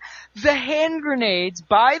fastened the hand grenades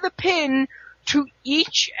by the pin to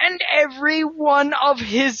each and every one of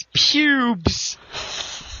his pubes.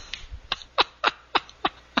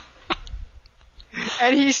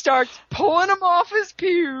 And he starts pulling them off his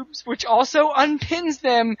pubes, which also unpins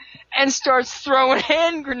them, and starts throwing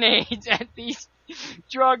hand grenades at these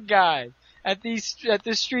drug guys, at this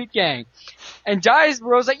street gang. And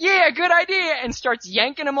Dicero's like, yeah, good idea, and starts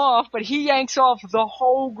yanking them off, but he yanks off the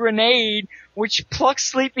whole grenade, which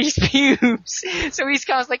plucks Sleepy's pubes. So he's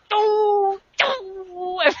constantly like, doo,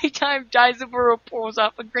 doo, every time Diceboro pulls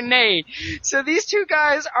off a grenade. So these two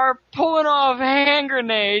guys are pulling off hand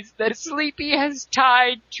grenades that Sleepy has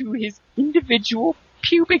tied to his individual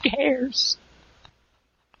pubic hairs.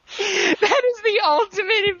 That is the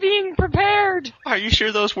ultimate in being prepared. Are you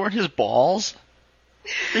sure those weren't his balls?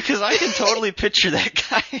 Because I can totally picture that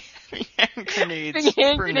guy having hand grenades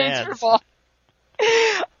Hand for grenades nads. for balls.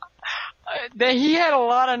 That he had a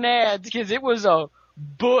lot of nads because it was a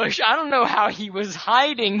bush. I don't know how he was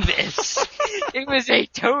hiding this. It was a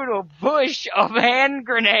total bush of hand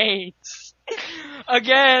grenades.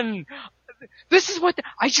 Again, this is what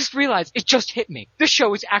I just realized. It just hit me. This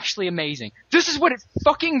show is actually amazing. This is what it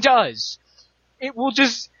fucking does. It will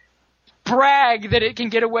just brag that it can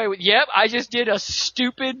get away with, yep, I just did a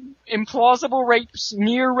stupid, implausible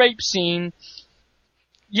near rape scene.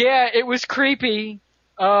 Yeah, it was creepy.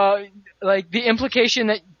 Like the implication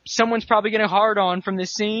that someone's probably getting hard on from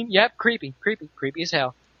this scene. Yep, creepy as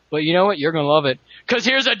hell. But you know what? You're gonna love it. 'Cause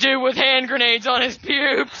here's a dude with hand grenades on his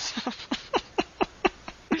pubes.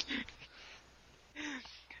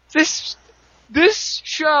 This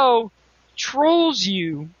show trolls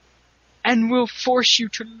you and will force you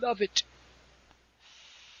to love it.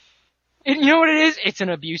 And you know what it is? It's an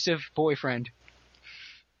abusive boyfriend.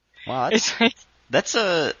 Wow, It's like, that's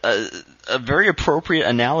a very appropriate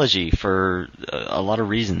analogy for a lot of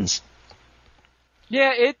reasons.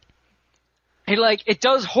 yeah, it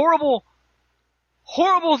does horrible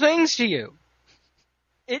things to you.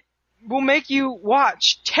 It will make you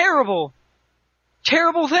watch terrible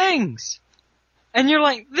things. And you're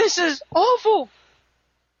like, this is awful.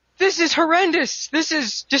 This is horrendous. This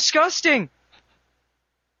is disgusting.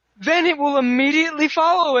 Then it will immediately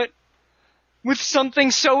follow it with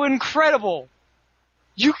something so incredible.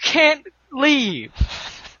 You can't leave.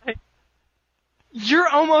 You're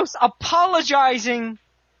almost apologizing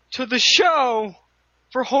to the show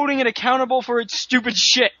for holding it accountable for its stupid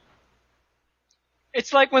shit.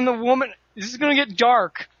 It's like when the woman, this is gonna get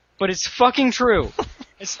dark, but it's fucking true.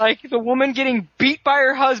 It's like the woman getting beat by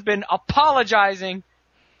her husband, apologizing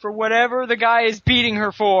for whatever the guy is beating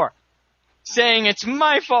her for. Saying, it's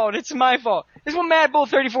my fault. This is what Mad Bull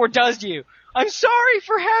 34 does to you. I'm sorry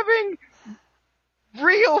for having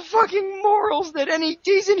real fucking morals that any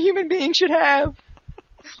decent human being should have.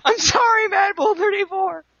 I'm sorry, Mad Bull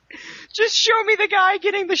 34. Just show me the guy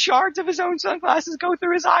getting the shards of his own sunglasses go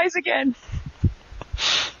through his eyes again.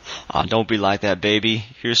 Oh, don't be like that, baby.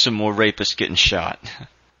 Here's some more rapists getting shot.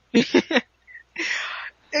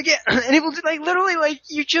 Again, and it will like literally like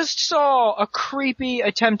you just saw a creepy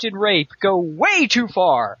attempted rape go way too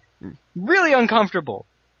far. Really uncomfortable.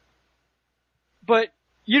 But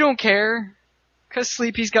you don't care, 'cause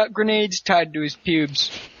Sleepy's got grenades tied to his pubes.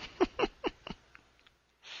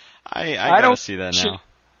 I gotta don't see that shit.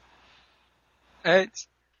 now.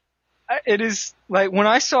 It is like when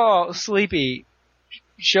I saw Sleepy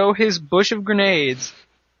show his bush of grenades,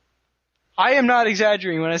 I am not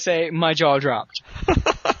exaggerating when I say my jaw dropped.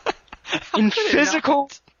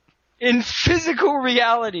 In physical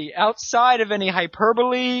reality, outside of any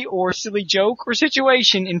hyperbole or silly joke or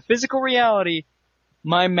situation, in physical reality,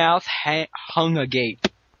 my mouth hung agape.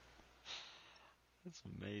 That's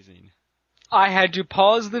amazing. I had to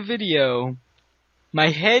pause the video, my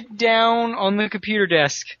head down on the computer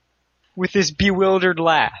desk, with this bewildered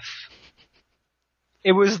laugh.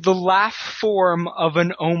 It was the laugh form of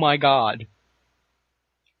an oh my god.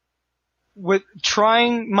 With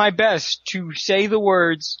trying my best to say the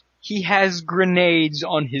words, he has grenades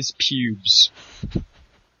on his pubes.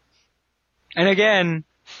 And again,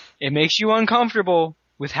 it makes you uncomfortable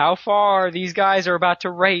with how far these guys are about to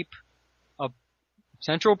rape a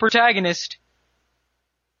central protagonist.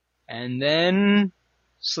 And then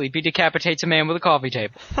Sleepy decapitates a man with a coffee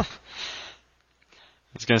table. I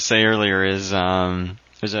was gonna say earlier is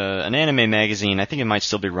there's an anime magazine, I think it might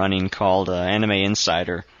still be running, called Anime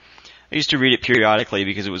Insider. I used to read it periodically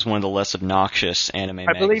because it was one of the less obnoxious anime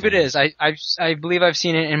magazines. I believe it is. I believe I've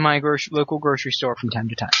seen it in my local grocery store from time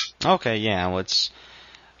to time. Okay, yeah, well, it's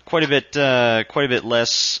quite a bit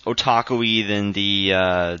less otaku-y than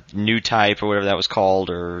the New Type or whatever that was called,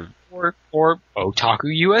 or Or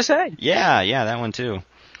Otaku USA. yeah, that one too.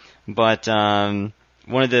 But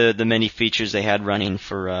one of the many features they had running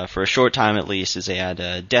for a short time at least is they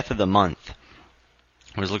had Death of the Month.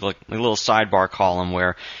 It was like a little sidebar column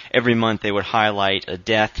where every month they would highlight a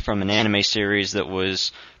death from an anime series that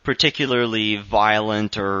was particularly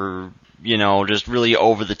violent or, just really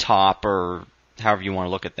over the top or however you want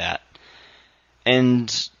to look at that.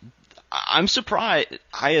 And I'm surprised.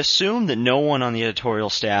 I assume that no one on the editorial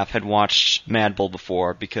staff had watched Mad Bull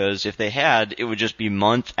before, because if they had, it would just be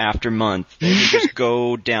month after month. They would just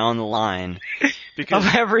go down the line. Because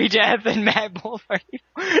Of every death in Mad Bull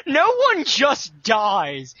 34. No one just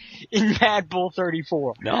dies in Mad Bull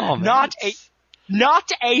 34. No, man,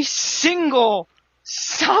 Not a single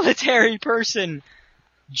solitary person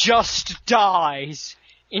just dies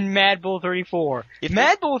in Mad Bull 34.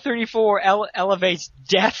 Mad Bull 34 elevates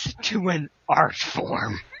death to an art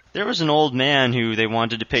form. there was an old man who they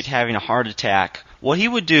wanted to depict having a heart attack. What he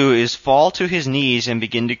would do is fall to his knees and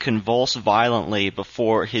begin to convulse violently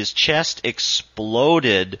before his chest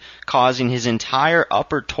exploded, causing his entire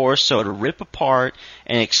upper torso to rip apart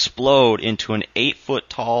and explode into an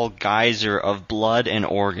 8-foot-tall geyser of blood and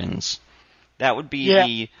organs. That would be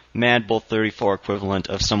the Mad Bull 34 equivalent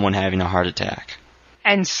of someone having a heart attack.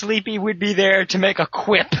 And Sleepy would be there to make a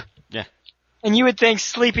quip. Yeah. And you would think,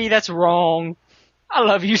 Sleepy, that's wrong. I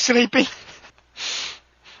love you, Sleepy.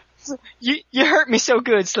 You hurt me so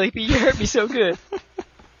good, Sleepy. You hurt me so good.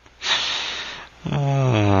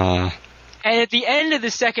 And at the end of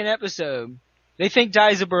the second episode, they think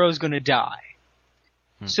Daisuburo's gonna die.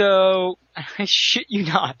 So, I shit you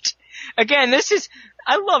not. Again,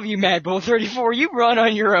 I love you, Mad Bull 34. You run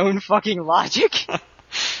on your own fucking logic.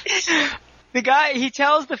 The guy, he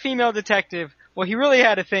tells the female detective, well, he really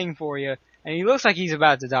had a thing for you, and he looks like he's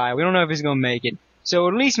about to die. We don't know if he's gonna make it. So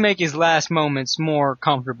at least make his last moments more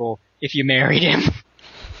comfortable if you married him.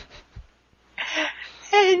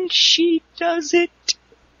 And she does it.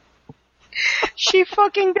 She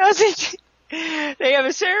fucking does it. They have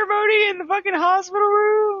a ceremony in the fucking hospital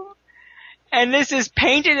room. And this is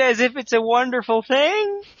painted as if it's a wonderful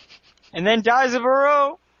thing. And then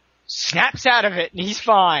Daisuburo snaps out of it and he's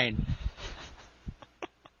fine.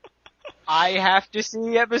 I have to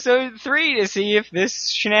see episode 3 to see if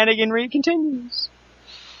this shenaniganry continues.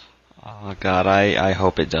 Oh God, I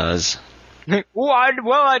hope it does. Well,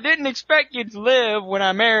 I didn't expect you to live when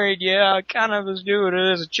I married you. I kind of was doing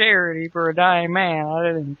it as a charity for a dying man. I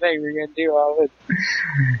didn't think we were gonna do all this.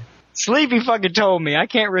 Sleepy fucking told me. I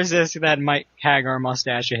can't resist that Mike Hagar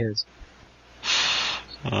mustache of his.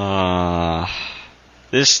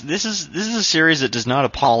 This is a series that does not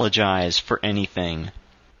apologize for anything.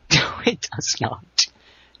 It does not.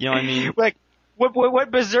 You know what I mean? Like, what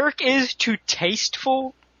Berserk is to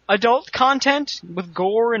tasteful adult content with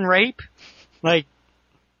gore and rape, like,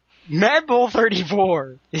 Mad Bull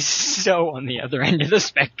 34 is so on the other end of the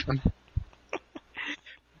spectrum.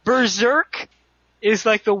 Berserk is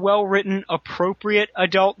like the well-written, appropriate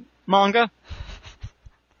adult manga.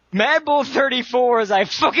 Mad Bull 34 is like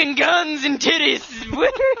fucking guns and titties.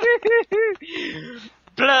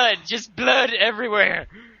 Blood, just blood everywhere.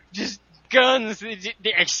 Just guns, they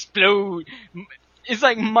explode. It's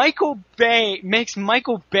like Michael Bay makes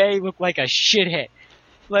Michael Bay look like a shithead.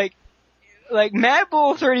 Like Mad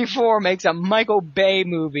Bull 34 makes a Michael Bay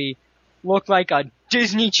movie look like a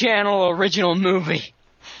Disney Channel original movie.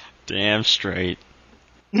 Damn straight.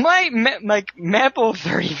 Mad Bull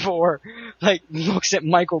 34 looks at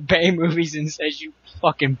Michael Bay movies and says, "You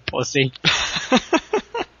fucking pussy,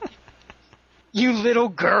 you little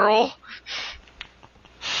girl."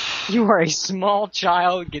 You are a small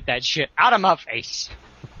child. Get that shit out of my face.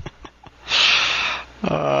 You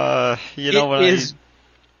know what? It is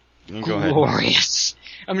Go ahead. glorious.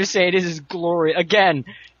 I'm just saying, it is glorious. Again,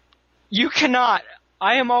 you cannot.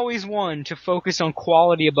 I am always one to focus on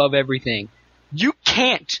quality above everything. You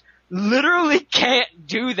can't. Literally can't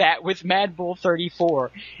do that with Mad Bull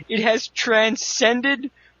 34. It has transcended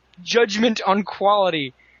judgment on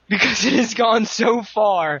quality. Because it has gone so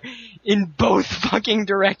far in both fucking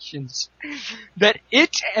directions that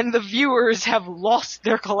it and the viewers have lost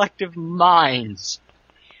their collective minds.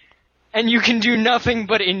 And you can do nothing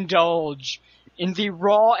but indulge in the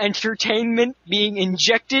raw entertainment being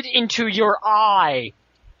injected into your eye.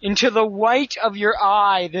 Into the white of your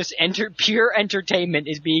eye, this pure entertainment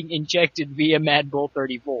is being injected via Mad Bull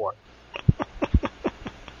 34.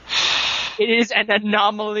 It is an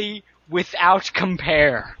anomaly without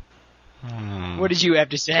compare. What did you have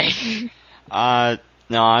to say? No, I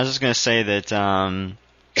was just gonna say that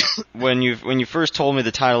when you first told me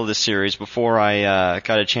the title of the series, before I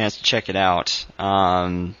got a chance to check it out,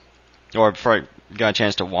 or before I got a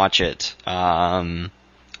chance to watch it,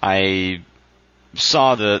 I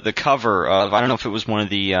saw the cover of, I don't know if it was one of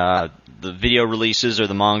the video releases or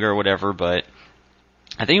the manga or whatever, but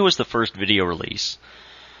I think it was the first video release.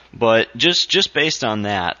 But just based on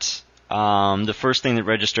that, the first thing that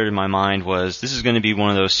registered in my mind was this is going to be one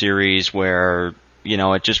of those series where,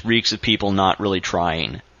 it just reeks of people not really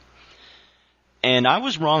trying. And I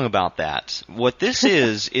was wrong about that. What this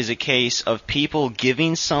is a case of people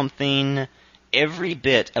giving something every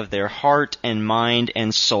bit of their heart and mind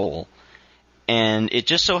and soul. And it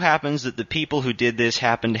just so happens that the people who did this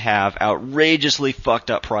happen to have outrageously fucked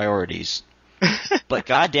up priorities. But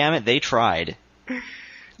goddammit, they tried.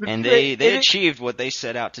 And they achieved what they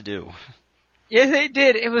set out to do. Yeah, they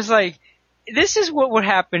did. It was like, this is what would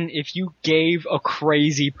happen if you gave a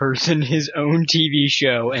crazy person his own TV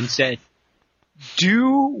show and said,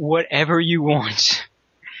 do whatever you want.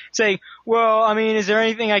 Say, well, I mean, is there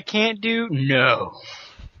anything I can't do? No.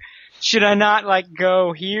 Should I not,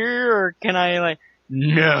 go here, or can I,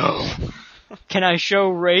 no. Can I show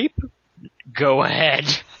rape? Go ahead.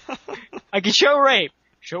 I can show rape.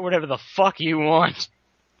 Show whatever the fuck you want.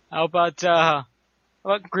 How about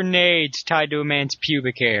grenades tied to a man's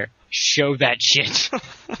pubic hair? Show that shit.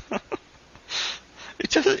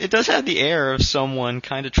 It does have the air of someone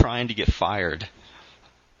kind of trying to get fired.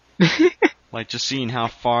 Like just seeing how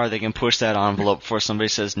far they can push that envelope before somebody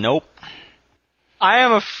says nope. I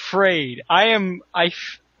am afraid. I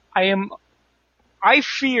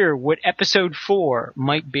fear what episode 4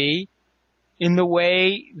 might be in the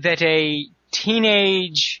way that a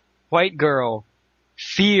teenage white girl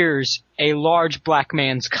fears a large black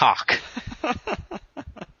man's cock.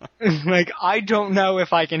 I don't know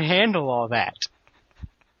if I can handle all that.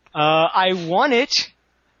 I want it,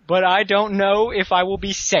 but I don't know if I will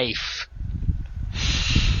be safe.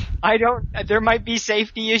 There might be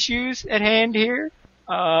safety issues at hand here.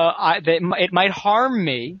 It might harm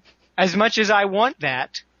me. As much as I want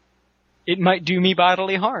that, it might do me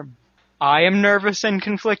bodily harm. I am nervous and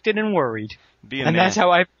conflicted and worried. Be a man. That's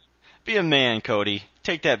how I... Be a man, Cody.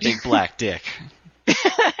 Take that big black dick.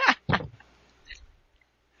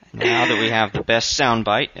 Now that we have the best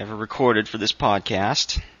soundbite ever recorded for this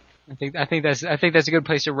podcast. I think that's a good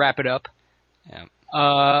place to wrap it up.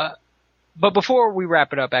 Yeah. But before we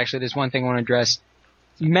wrap it up, actually, there's one thing I want to address.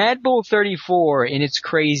 Mad Bull 34 in its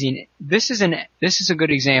crazy. This is a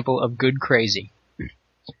good example of good crazy,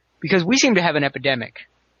 because we seem to have an epidemic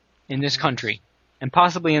in this country and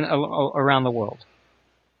possibly around the world.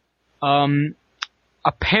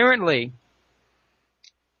 Apparently,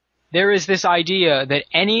 there is this idea that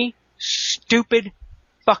any stupid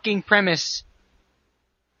fucking premise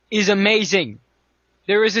is amazing.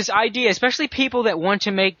 There is this idea, especially people that want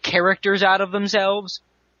to make characters out of themselves,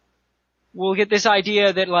 will get this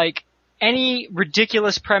idea that, any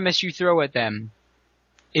ridiculous premise you throw at them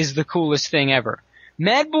is the coolest thing ever.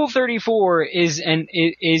 Mad Bull 34 is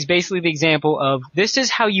basically the example of this is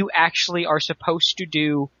how you actually are supposed to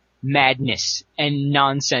do madness and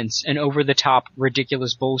nonsense and over-the-top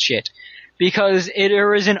ridiculous bullshit. Because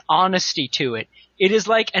there is an honesty to it. It is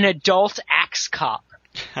like an adult Axe Cop.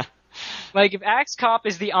 If Axe Cop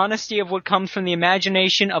is the honesty of what comes from the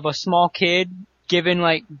imagination of a small kid,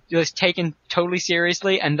 given, just taken totally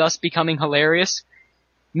seriously and thus becoming hilarious,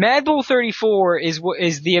 Mad Bull 34 is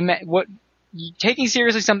taking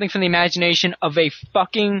seriously something from the imagination of a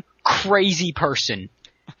fucking crazy person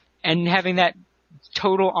and having that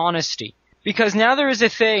total honesty. Because now there is a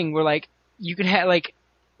thing where, you can have,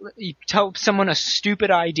 you tell someone a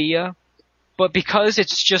stupid idea, but because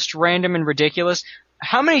it's just random and ridiculous.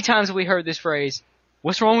 How many times have we heard this phrase,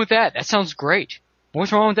 what's wrong with that? That sounds great.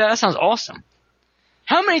 What's wrong with that? That sounds awesome.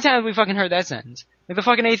 How many times have we fucking heard that sentence? Like the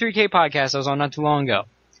fucking A3K podcast I was on not too long ago.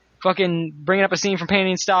 Fucking bringing up a scene from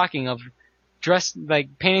Painting and Stocking of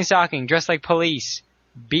Painting and Stocking, dressed like police,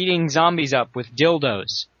 beating zombies up with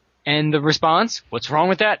dildos. And the response, what's wrong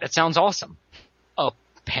with that? That sounds awesome.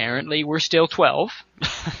 Apparently we're still 12.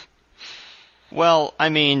 Well, I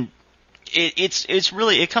mean, it's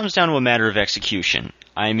really, it comes down to a matter of execution.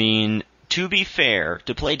 I mean, to be fair,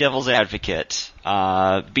 to play devil's advocate,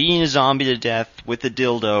 beating a zombie to death with a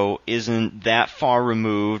dildo isn't that far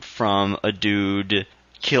removed from a dude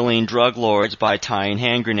killing drug lords by tying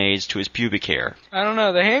hand grenades to his pubic hair. I don't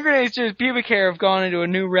know. The hand grenades to his pubic hair have gone into a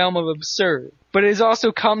new realm of absurd. But it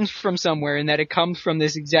also comes from somewhere in that it comes from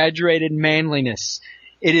this exaggerated manliness.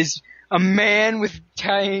 It is a man with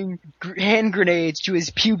tying hand grenades to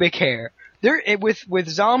his pubic hair. With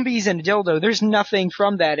zombies and a dildo, there's nothing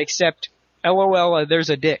from that except, LOL,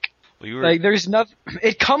 there's a dick. Well, there's nothing.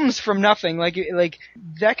 It comes from nothing.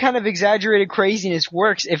 That kind of exaggerated craziness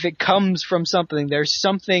works if it comes from something. There's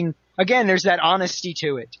something. again, there's that honesty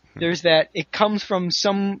to it. There's that, it comes from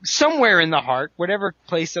somewhere in the heart, whatever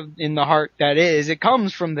place in the heart that is, it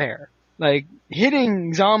comes from there. Like,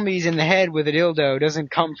 hitting zombies in the head with a dildo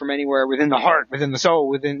doesn't come from anywhere within the heart, within the soul,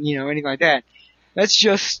 within, anything like that. That's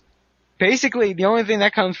just, basically, the only thing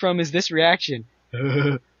that comes from is this reaction.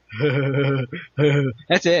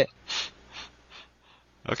 That's it.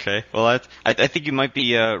 Okay. Well, I think you might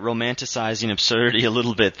be romanticizing absurdity a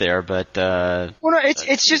little bit there, but well, no, it's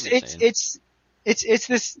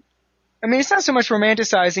this. I mean, it's not so much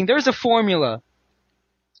romanticizing. There's a formula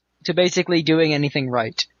to basically doing anything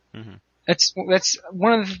right. Mm-hmm. That's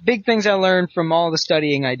one of the big things I learned from all the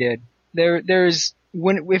studying I did.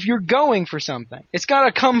 If you're going for something, it's got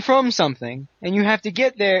to come from something, and you have to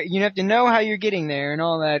get there. You have to know how you're getting there and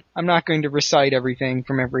all that. I'm not going to recite everything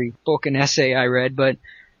from every book and essay I read, but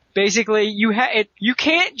basically, you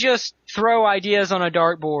can't just throw ideas on a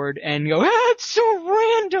dartboard and go, it's so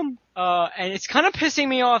random. And it's kind of pissing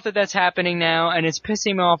me off that that's happening now, and it's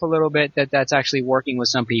pissing me off a little bit that that's actually working with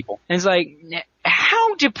some people. And it's like,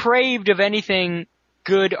 how depraved of anything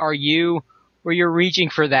good are you where you're reaching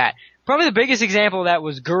for that? Probably the biggest example of that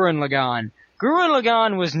was Gurren Lagann. Gurren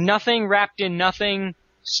Lagann was nothing wrapped in nothing,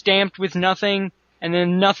 stamped with nothing, and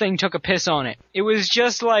then nothing took a piss on it. It was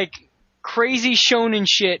just like crazy shonen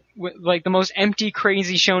shit, like the most empty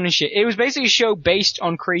crazy shonen shit. It was basically a show based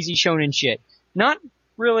on crazy shonen shit. Not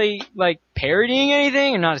really like parodying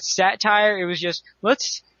anything and not a satire. It was just,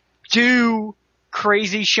 let's do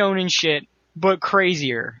crazy shonen shit, but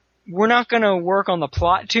crazier. We're not gonna work on the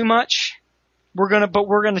plot too much. We're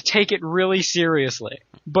gonna take it really seriously.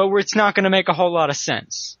 But it's not gonna make a whole lot of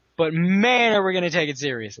sense. But man, are we gonna take it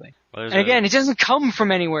seriously. Well, and again, it doesn't come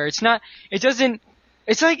from anywhere. It's like it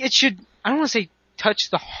should, I don't want to say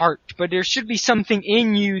touch the heart, but there should be something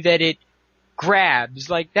in you that it grabs.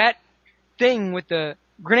 Like that thing with the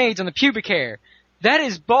grenades on the pubic hair. That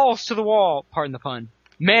is balls to the wall, pardon the pun.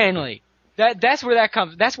 Manly. That's where that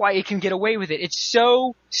comes. That's why it can get away with it. It's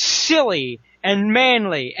so silly and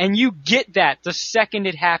manly, and you get that the second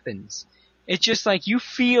it happens. It's just like you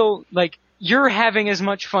feel like you're having as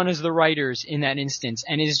much fun as the writers in that instance,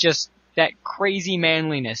 and it's just that crazy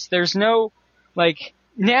manliness. There's no, like,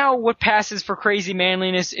 now what passes for crazy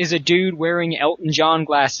manliness is a dude wearing Elton John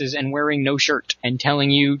glasses and wearing no shirt and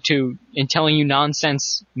telling you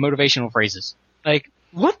nonsense motivational phrases. Like,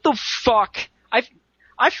 what the fuck?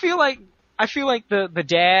 I feel like the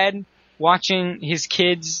dad watching his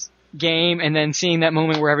kids game and then seeing that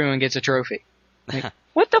moment where everyone gets a trophy. Like,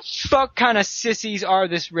 what the fuck kind of sissies are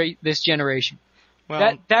this generation?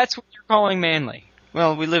 well, That's what you're calling manly.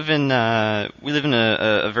 Well, we live in a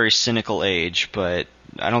very cynical age, but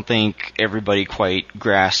I don't think everybody quite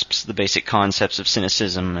grasps the basic concepts of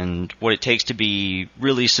cynicism and what it takes to be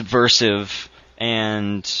really subversive.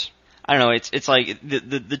 And I don't know, it's like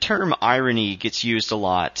the term irony gets used a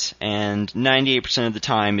lot, and 98% of the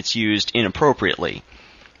time it's used inappropriately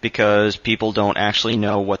because people don't actually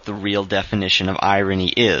know what the real definition of irony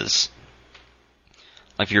is.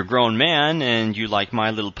 Like if you're a grown man and you like My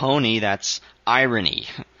Little Pony, that's irony.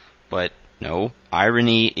 But no,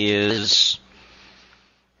 irony is,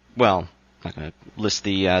 well, I'm not going to list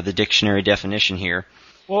the dictionary definition here.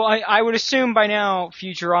 Well, I would assume by now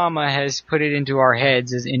Futurama has put it into our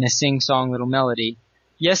heads as in a sing-song little melody.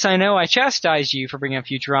 Yes, I know I chastised you for bringing up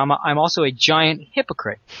Futurama. I'm also a giant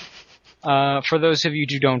hypocrite. For those of you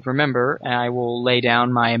who don't remember, I will lay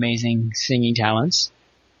down my amazing singing talents.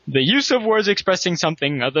 The use of words expressing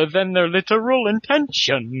something other than their literal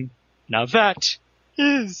intention. Now that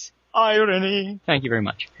is irony. Thank you very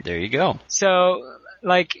much. There you go. So,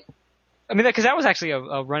 like, I mean, because that was actually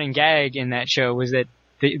a running gag in that show, was that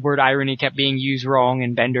the word irony kept being used wrong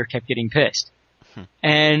and Bender kept getting pissed.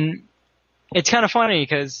 And it's kind of funny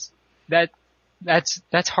because that's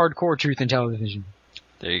hardcore truth in television.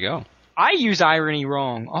 There you go. I use irony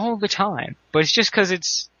wrong all the time, but it's just because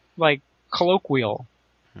it's like colloquial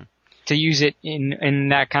to use it in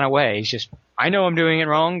that kind of way. It's just, I know I'm doing it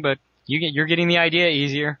wrong, but you're getting the idea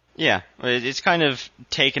easier. Yeah, it's kind of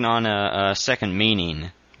taken on a second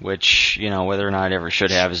meaning, which, you know, whether or not it ever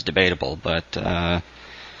should have is debatable. But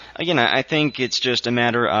again, I think it's just a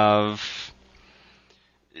matter of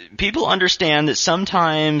people understand that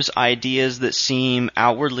sometimes ideas that seem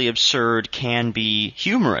outwardly absurd can be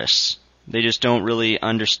humorous. They just don't really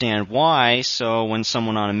understand why, so when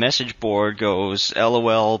someone on a message board goes,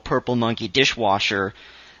 LOL, purple monkey dishwasher,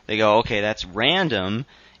 they go, okay, that's random,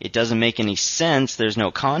 it doesn't make any sense, there's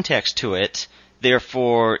no context to it,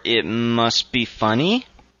 therefore it must be funny?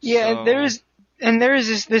 Yeah, So- there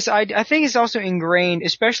is this idea, I think it's also ingrained,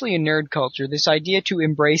 especially in nerd culture, this idea to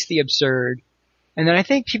embrace the absurd And then I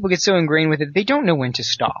think people get so ingrained with it, they don't know when to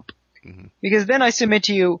stop. Mm-hmm. Because then I submit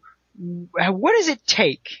to you, what does it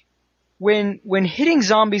take when hitting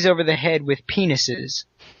zombies over the head with penises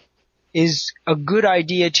is a good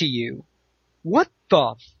idea to you? What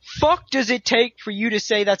the fuck does it take for you to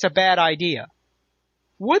say that's a bad idea?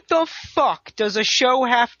 What the fuck does a show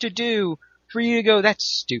have to do for you to go, that's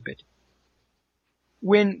stupid?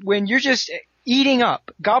 When you're just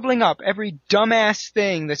gobbling up every dumbass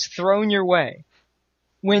thing that's thrown your way.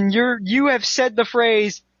 When you have said the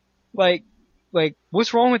phrase, like,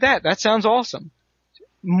 what's wrong with that? That sounds awesome.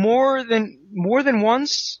 More than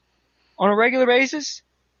once on a regular basis?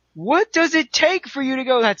 What does it take for you to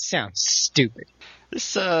go, that sounds stupid?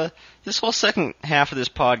 This whole second half of this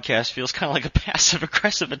podcast feels kind of like a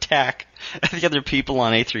passive-aggressive attack at the other people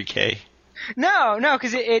on A3K. No,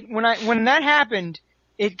 because when that happened,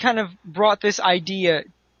 it kind of brought this idea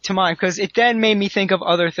to mind, because it then made me think of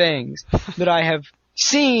other things that I have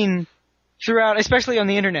seen throughout, especially on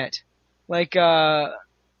the internet. Like,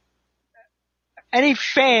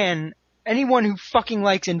 anyone who fucking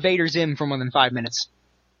likes Invader Zim for more than 5 minutes.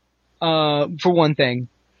 For one thing.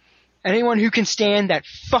 Anyone who can stand that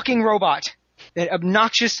fucking robot, that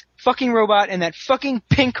obnoxious fucking robot, and that fucking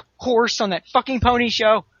pink horse on that fucking pony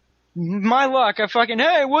show. My luck,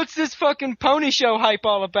 hey, what's this fucking pony show hype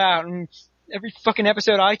all about? And every fucking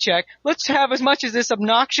episode I check, let's have as much as this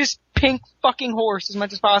obnoxious pink fucking horse as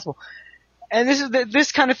much as possible. And this is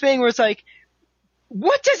this kind of thing where it's like,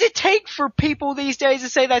 what does it take for people these days to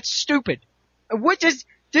say that's stupid? What does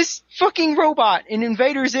this fucking robot in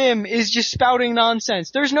Invader Zim is just spouting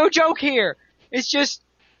nonsense. There's no joke here. It's just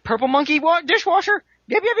purple monkey dishwasher.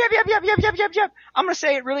 Yep. I'm gonna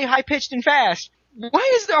say it really high pitched and fast.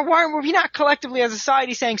 Why are we not collectively as a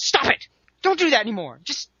society saying, stop it! Don't do that anymore.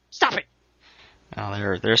 Just stop it. Well,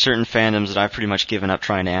 there are certain fandoms that I've pretty much given up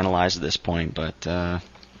trying to analyze at this point, but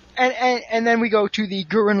And then we go to the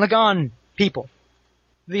Gurren Lagann people.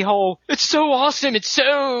 The whole, it's so awesome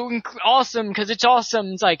because it's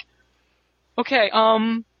awesome. It's like, okay,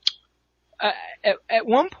 at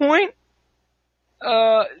one point,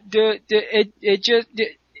 you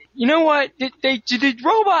know what? Did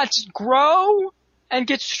robots grow and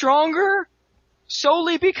get stronger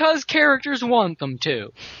solely because characters want them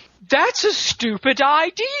to? That's a stupid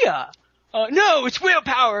idea. No, it's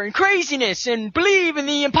willpower and craziness and believe in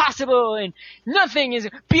the impossible and nothing is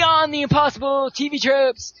beyond the impossible. TV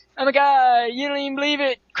tropes. Oh my god, you don't even believe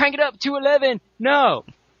it. Crank it up to 11. No.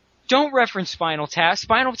 Don't reference Spinal Tap.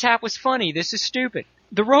 Spinal Tap was funny. This is stupid.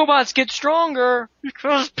 The robots get stronger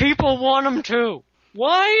because people want them to.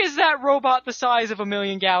 Why is that robot the size of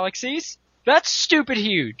 1,000,000 galaxies? That's stupid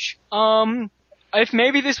huge. If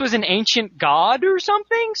maybe this was an ancient god or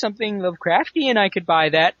something Lovecraftian, I could buy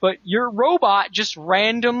that, but your robot just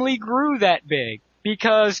randomly grew that big.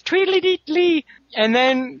 Because tweedly-deedly, and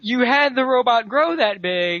then you had the robot grow that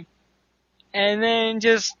big, and then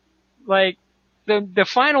just, like, the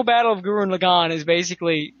final battle of Gurren Lagann is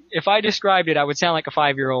basically, if I described it, I would sound like a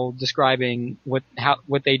 5-year-old describing what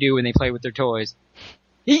they do when they play with their toys.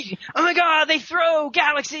 Oh my god, they throw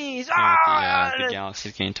galaxies! The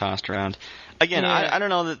galaxies getting tossed around. Again, yeah. I don't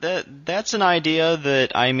know, that's an idea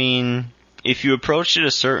that, I mean, if you approached it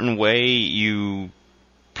a certain way, you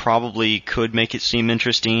probably could make it seem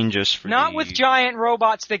interesting just for Not with giant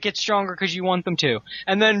robots that get stronger because you want them to.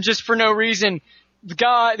 And then just for no reason,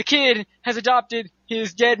 the kid has adopted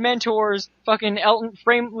his dead mentor's fucking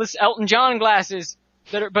frameless Elton John glasses,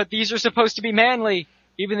 but these are supposed to be manly,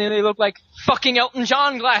 even though they look like fucking Elton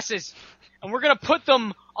John glasses. And we're gonna put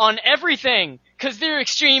them on everything, because they're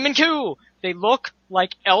extreme and cool. They look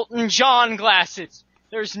like Elton John glasses.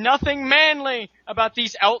 There's nothing manly about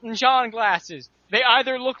these Elton John glasses. They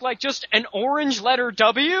either look like just an orange letter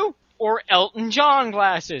W or Elton John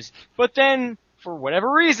glasses. But then, for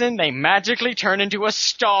whatever reason, they magically turn into a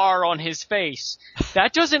star on his face.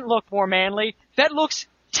 That doesn't look more manly. That looks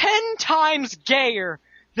 10 times gayer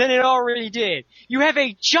than it already did. You have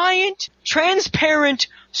a giant, transparent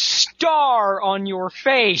star on your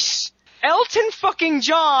face. Elton fucking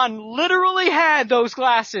John literally had those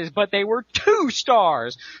glasses, but they were 2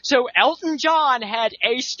 stars. So Elton John had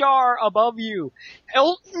a star above you.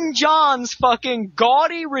 Elton John's fucking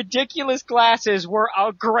gaudy, ridiculous glasses were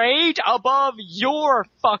a grade above your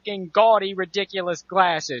fucking gaudy, ridiculous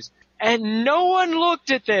glasses. And no one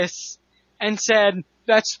looked at this and said,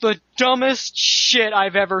 that's the dumbest shit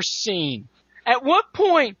I've ever seen. At what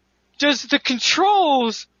point does the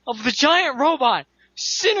controls of the giant robot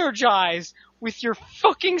synergize with your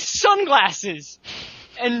fucking sunglasses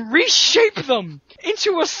and reshape them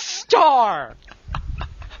into a star?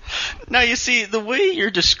 Now, you see, the way you're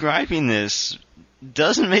describing this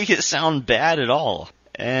doesn't make it sound bad at all.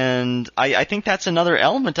 And I think that's another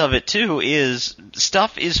element of it, too, is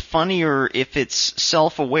stuff is funnier if it's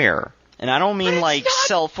self-aware. And I don't mean like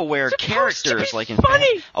self-aware characters like in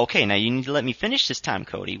funny. Okay, now you need to let me finish this time,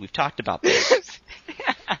 Cody. We've talked about this.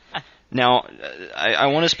 Now, I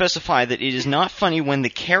want to specify that it is not funny when the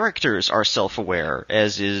characters are self-aware,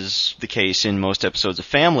 as is the case in most episodes of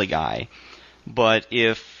Family Guy. But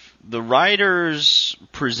if the writers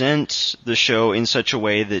present the show in such a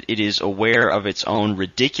way that it is aware of its own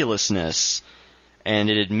ridiculousness,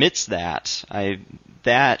 and it admits that,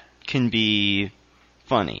 that can be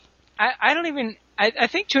funny. I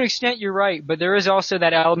think to an extent you're right, but there is also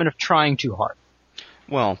that element of trying too hard.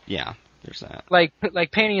 Well, yeah, there's that. Like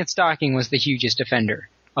Panty and Stocking was the hugest offender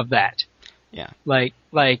of that. Yeah. That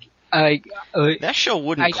show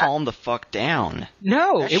wouldn't calm the fuck down.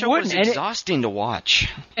 No, that it show wouldn't. was exhausting to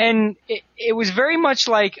watch. And it was very much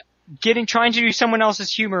like trying to do someone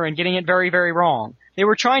else's humor and getting it very, very wrong. They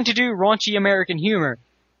were trying to do raunchy American humor,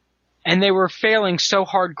 and they were failing so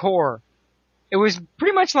hardcore. It was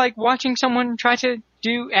pretty much like watching someone try to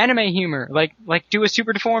do anime humor, like do a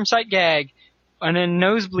super deformed sight gag, and then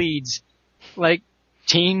nosebleeds, like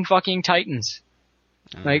Teen fucking Titans.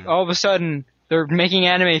 Like all of a sudden they're making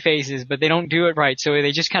anime faces, but they don't do it right, so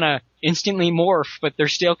they just kind of instantly morph, but they're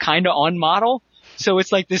still kind of on model. So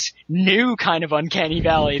it's like this new kind of uncanny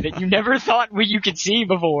valley that you never thought you could see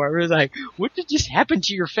before. It was like, what did just happen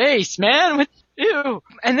to your face, man? Ew.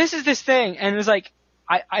 And this is this thing, and it was like,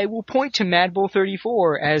 I will point to Mad Bull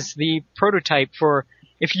 34 as the prototype for,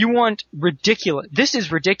 if you want ridiculous, this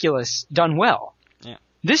is ridiculous done well. Yeah.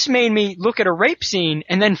 This made me look at a rape scene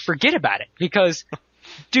and then forget about it, because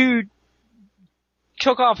dude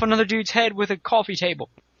took off another dude's head with a coffee table.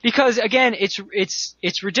 Because again, it's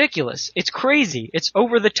ridiculous. It's crazy. It's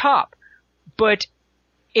over the top. But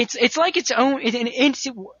it's like its own, it's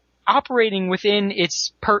operating within it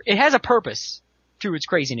has a purpose through its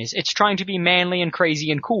craziness. It's trying to be manly and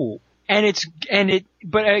crazy and cool.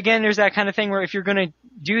 But again, there's that kind of thing where if you're gonna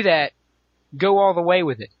do that, go all the way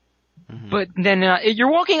with it. Mm-hmm. But then,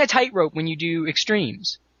 you're walking a tightrope when you do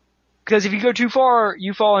extremes. Because if you go too far,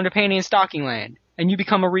 you fall into Panty and Stocking land. And you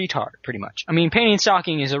become a retard, pretty much. I mean, Panty and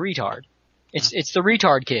Stocking is a retard. It's the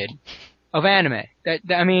retard kid of anime.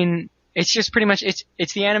 I mean, it's just pretty much,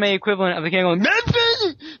 it's the anime equivalent of the kid going,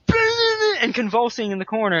 and convulsing in the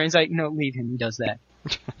corner. And it's like, no, leave him, he does that.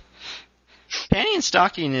 Panty and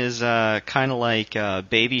Stocking is kind of like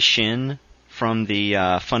Baby Shin from the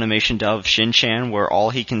Funimation dub Shin-Chan, where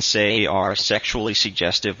all he can say are sexually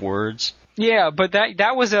suggestive words. Yeah, but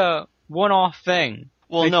that was a one-off thing.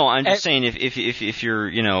 Well, no, I'm just saying if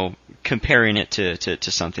you're, comparing it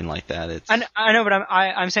to something like that, it's. I know, but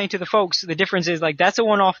I'm saying to the folks, the difference is like that's a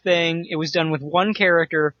one-off thing. It was done with one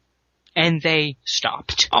character, and they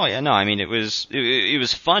stopped. Oh yeah, no, I mean it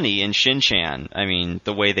was funny in Shin-Chan. I mean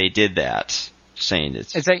the way they did that, saying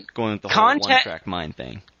it's like going with the whole one-track mind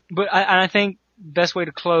thing. But I think the best way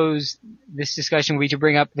to close this discussion would be to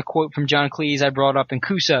bring up the quote from John Cleese I brought up in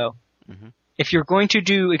Kuso. Mm-hmm. If you're going to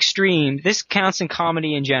do extreme, this counts in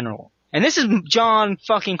comedy in general. And this is John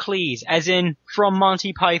fucking Cleese, as in from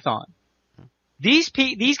Monty Python. These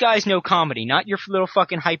guys know comedy, not your little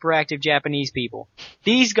fucking hyperactive Japanese people.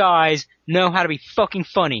 These guys know how to be fucking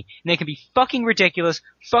funny. And they can be fucking ridiculous,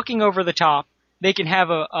 fucking over the top. They can have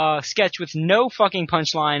a sketch with no fucking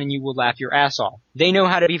punchline and you will laugh your ass off. They know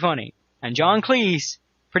how to be funny. And John Cleese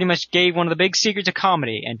pretty much gave one of the big secrets of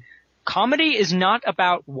comedy. And comedy is not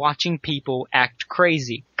about watching people act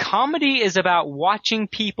crazy. Comedy is about watching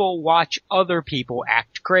people watch other people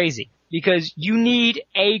act crazy. Because you need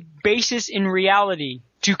a basis in reality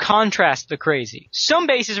to contrast the crazy. Some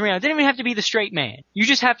basis in reality. It doesn't even have to be the straight man. You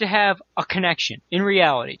just have to have a connection in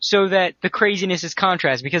reality so that the craziness is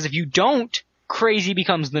contrast. Because if you don't, crazy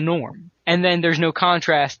becomes the norm. And then there's no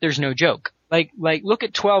contrast, there's no joke. Like, look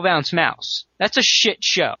at 12 Ounce Mouse. That's a shit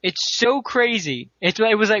show. It's so crazy.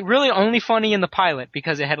 It was like really only funny in the pilot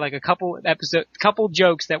because it had like a couple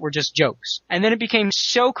jokes that were just jokes. And then it became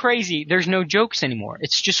so crazy, there's no jokes anymore.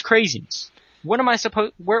 It's just craziness. What am I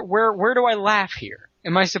where do I laugh here?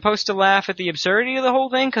 Am I supposed to laugh at the absurdity of the whole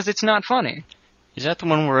thing? Cause it's not funny. Is that the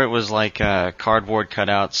one where it was like cardboard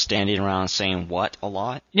cutouts standing around saying what a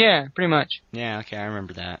lot? Yeah, pretty much. Yeah, okay, I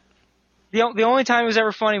remember that. The only time it was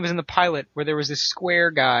ever funny was in the pilot where there was this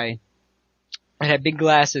square guy that had big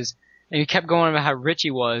glasses and he kept going about how rich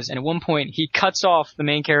he was, and at one point he cuts off the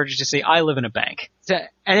main character to say, I live in a bank.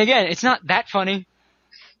 And again, it's not that funny.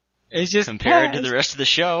 It's just compared to the rest of the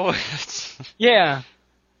show. Yeah.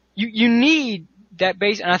 You need that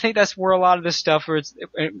base, and I think that's where a lot of this stuff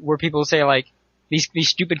where people say like, these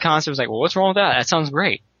stupid concepts like, well, what's wrong with that? That sounds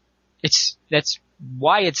great. That's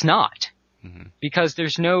why it's not. Because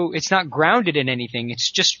it's not grounded in anything.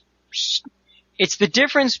 It's the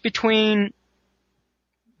difference between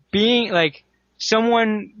being like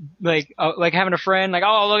someone like having a friend like,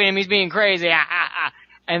 oh, look at him, he's being crazy,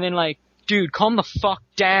 and then like, dude, calm the fuck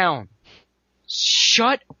down.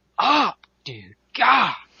 Shut up, dude.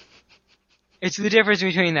 God. It's the difference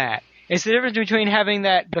between that. It's the difference between having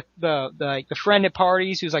the friend at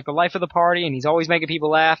parties who's like the life of the party and he's always making people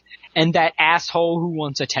laugh, and that asshole who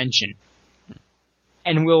wants attention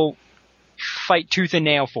and will fight tooth and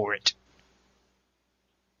nail for it.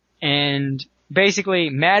 And basically,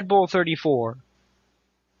 Mad Bull 34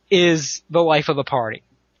 is the life of the party.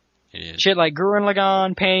 It is. Shit like Gurren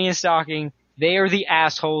Lagann, Panty and Stocking, they are the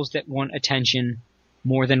assholes that want attention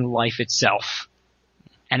more than life itself.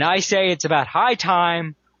 And I say it's about high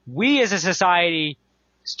time we as a society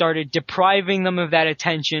started depriving them of that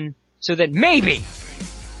attention so that maybe,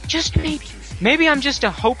 just maybe I'm just a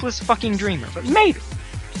hopeless fucking dreamer, but maybe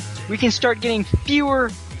we can start getting fewer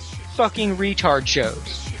fucking retard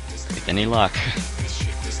shows. With any luck.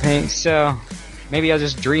 Thanks, so maybe I'll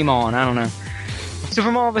just dream on, I don't know. So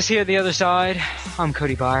from all of us here at the other side, I'm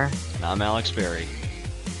Cody Byer. And I'm Alex Berry.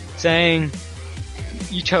 Saying,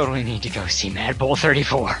 you totally need to go see Mad Bull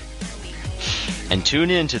 34. And tune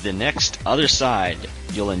in to the next Other Side.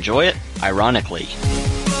 You'll enjoy it, ironically.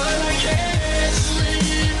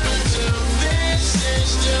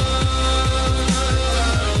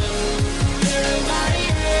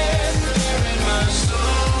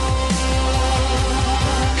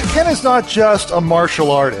 Ken is not just a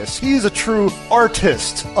martial artist. He's a true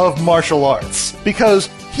artist of martial arts. Because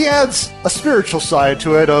he adds a spiritual side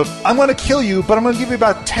to it of, I'm going to kill you, but I'm going to give you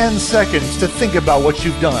about 10 seconds to think about what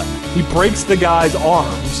you've done. He breaks the guy's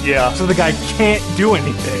arms. Yeah. So the guy can't do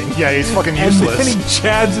anything. Yeah, he's fucking And useless. then he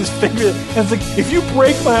jabs his finger. And it's like, if you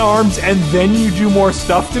break my arms and then you do more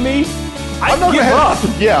stuff to me, I give up.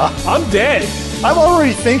 Yeah. I'm dead. I'm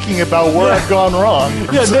already thinking about where I've gone wrong.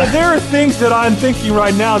 Yeah, there are things that I'm thinking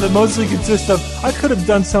right now that mostly consist of, I could have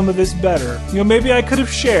done some of this better. You know, maybe I could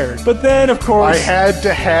have shared. But then, of course... I had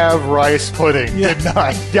to have rice pudding, Yeah. didn't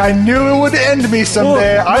I? Yeah, I knew it would end me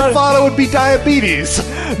someday. Well, I thought it would be diabetes.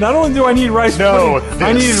 Not only do I need rice pudding,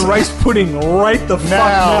 I needed rice pudding right the fuck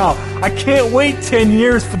Now. now. I can't wait 10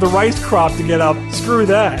 years for the rice crop to get up. Screw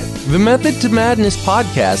that. The Method to Madness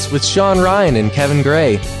podcast with Sean Ryan and Kevin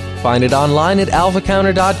Gray. Find it online at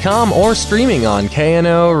alphacounter.com or streaming on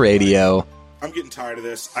KNO Radio. I'm getting tired of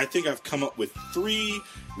this. I think I've come up with 3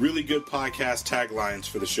 really good podcast taglines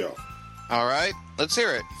for the show. All right, let's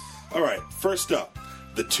hear it. All right, first up,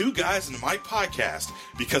 the Two Guys in the Mic podcast,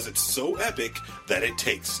 because it's so epic that it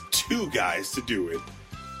takes 2 guys to do it.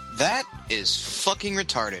 That is fucking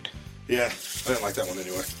retarded. Yeah, I didn't like that one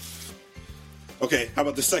anyway. Okay, how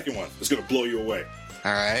about the second one? It's going to blow you away.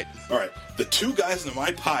 All right. All right, the Two Guys in the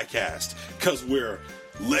Mic podcast, because we're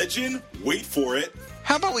legend, wait for it.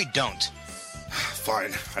 How about we don't?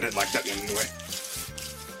 Fine, I didn't like that one anyway.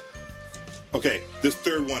 Okay, this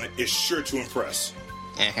third one is sure to impress.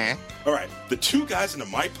 Uh-huh. All right, the Two Guys in the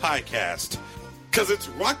Mic podcast, because it's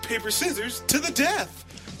rock, paper, scissors to the death.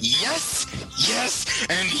 Yes, yes,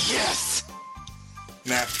 and yes.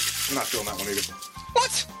 Nah, I'm not feeling that one either.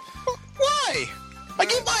 What? Why? I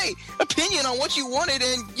gave my opinion on what you wanted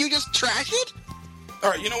and you just trash it? All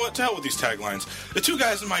right, you know what? To hell with these taglines. The Two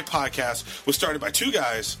Guys in My podcast was started by 2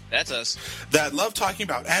 guys That's us. that love talking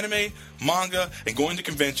about anime, manga, and going to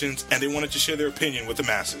conventions, and they wanted to share their opinion with the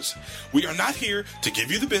masses. We are not here to give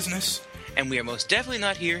you the business. And we are most definitely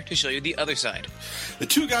not here to show you the other side. The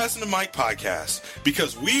Two Guys in the Mic podcast,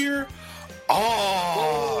 because we're all...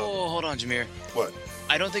 Oh, hold on, Jameer. What?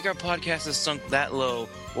 I don't think our podcast has sunk that low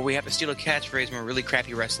where we have to steal a catchphrase from a really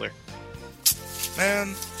crappy wrestler.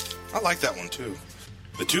 Man, I like that one too.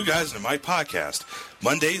 The Two Guys in the Mic podcast,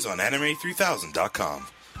 Mondays on anime3000.com.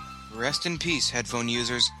 Rest in peace, headphone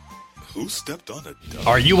users. Who stepped on a duck?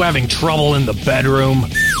 Are you having trouble in the bedroom?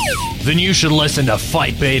 Then you should listen to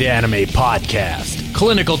Fight Bait Anime Podcast.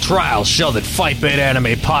 Clinical trials show that Fight Bait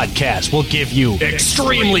Anime Podcast will give you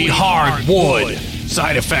extremely hard wood.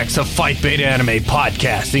 Side effects of Fight Bait Anime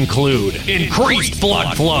Podcast include increased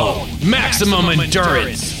blood flow, maximum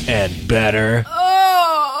endurance, and better.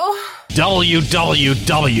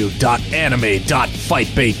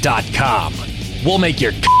 www.anime.fightbait.com. We'll make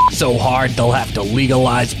your so hard they'll have to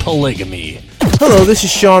legalize polygamy. Hello, this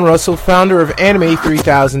is Sean Russell, founder of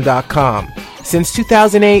Anime3000.com. Since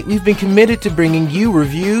 2008, we've been committed to bringing you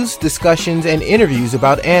reviews, discussions, and interviews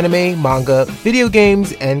about anime, manga, video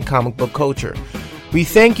games, and comic book culture. We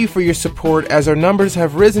thank you for your support as our numbers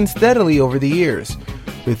have risen steadily over the years.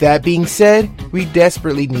 With that being said, we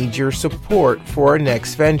desperately need your support for our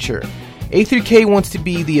next venture. A3K wants to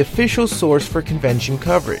be the official source for convention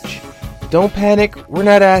coverage. Don't panic, we're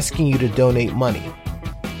not asking you to donate money.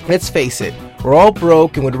 Let's face it, we're all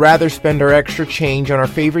broke and would rather spend our extra change on our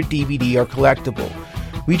favorite DVD or collectible.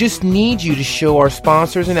 We just need you to show our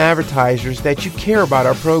sponsors and advertisers that you care about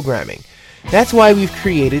our programming. That's why we've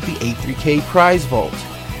created the A3K Prize Vault.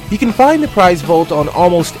 You can find the Prize Vault on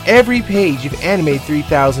almost every page of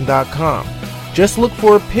Anime3000.com. Just look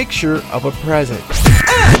for a picture of a present.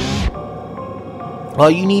 All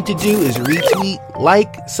you need to do is retweet,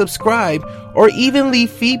 like, subscribe, or even leave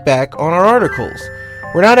feedback on our articles.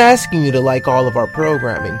 We're not asking you to like all of our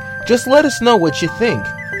programming. Just let us know what you think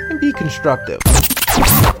and be constructive.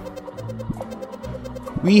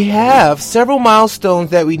 We have several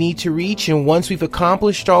milestones that we need to reach, and once we've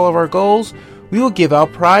accomplished all of our goals, we will give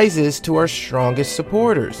out prizes to our strongest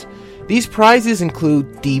supporters. These prizes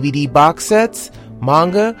include DVD box sets,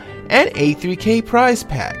 manga, and A3K prize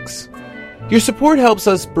packs. Your support helps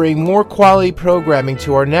us bring more quality programming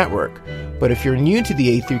to our network, but if you're new to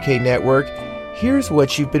the A3K network, here's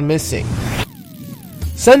what you've been missing.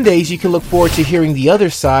 Sundays, you can look forward to hearing the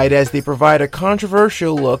other side as they provide a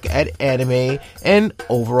controversial look at anime and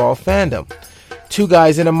overall fandom. Two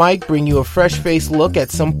guys and a mic bring you a fresh-faced look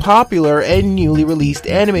at some popular and newly released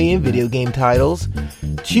anime and video game titles.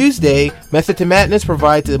 Tuesday, Method to Madness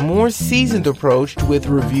provides a more seasoned approach with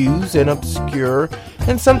reviews and obscure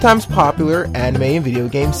and sometimes popular anime and video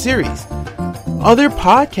game series. Other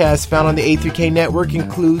podcasts found on the A3K network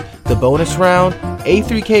include The Bonus Round,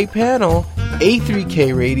 A3K Panel,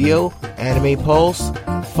 A3K Radio, Anime Pulse,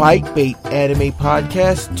 Fight Bait Anime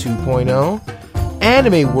Podcast 2.0,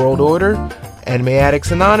 Anime World Order, Anime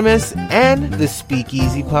Addicts Anonymous, and the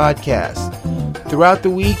Speakeasy Podcast. Throughout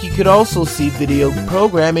the week, you could also see video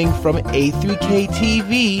programming from A3K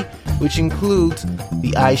TV, which includes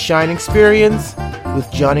The Eye Shine Experience with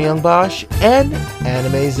Johnny Young Bosch and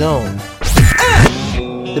Anime Zone.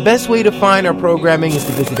 The best way to find our programming is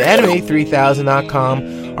to visit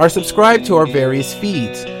Anime3000.com or subscribe to our various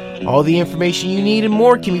feeds. All the information you need and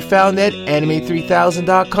more can be found at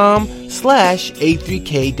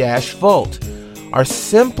Anime3000.com/A3K-Vault. Or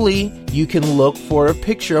simply, you can look for a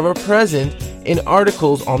picture of a present in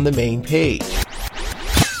articles on the main page.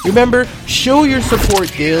 Remember, show your support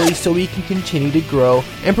daily so we can continue to grow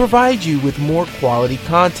and provide you with more quality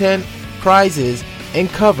content, prizes, and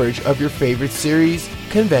coverage of your favorite series,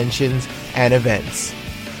 conventions, and events.